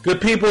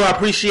 good people, I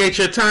appreciate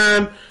your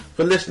time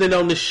for listening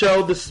on the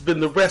show. This has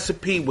been The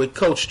Recipe with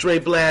Coach Dre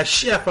Blast,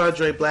 Chef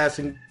Aundre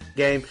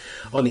Blasingame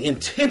on the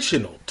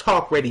Intentional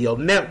Talk Radio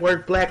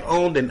Network, Black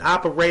owned and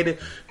operated,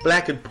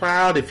 Black and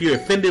proud. If you're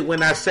offended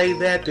when I say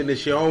that, then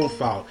it's your own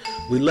fault.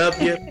 We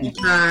love you. Be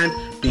kind.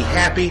 Be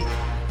happy.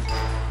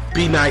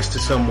 Be nice to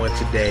someone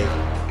today.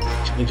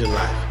 Change your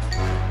life.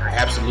 I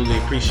absolutely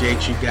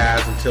appreciate you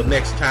guys. Until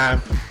next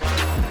time,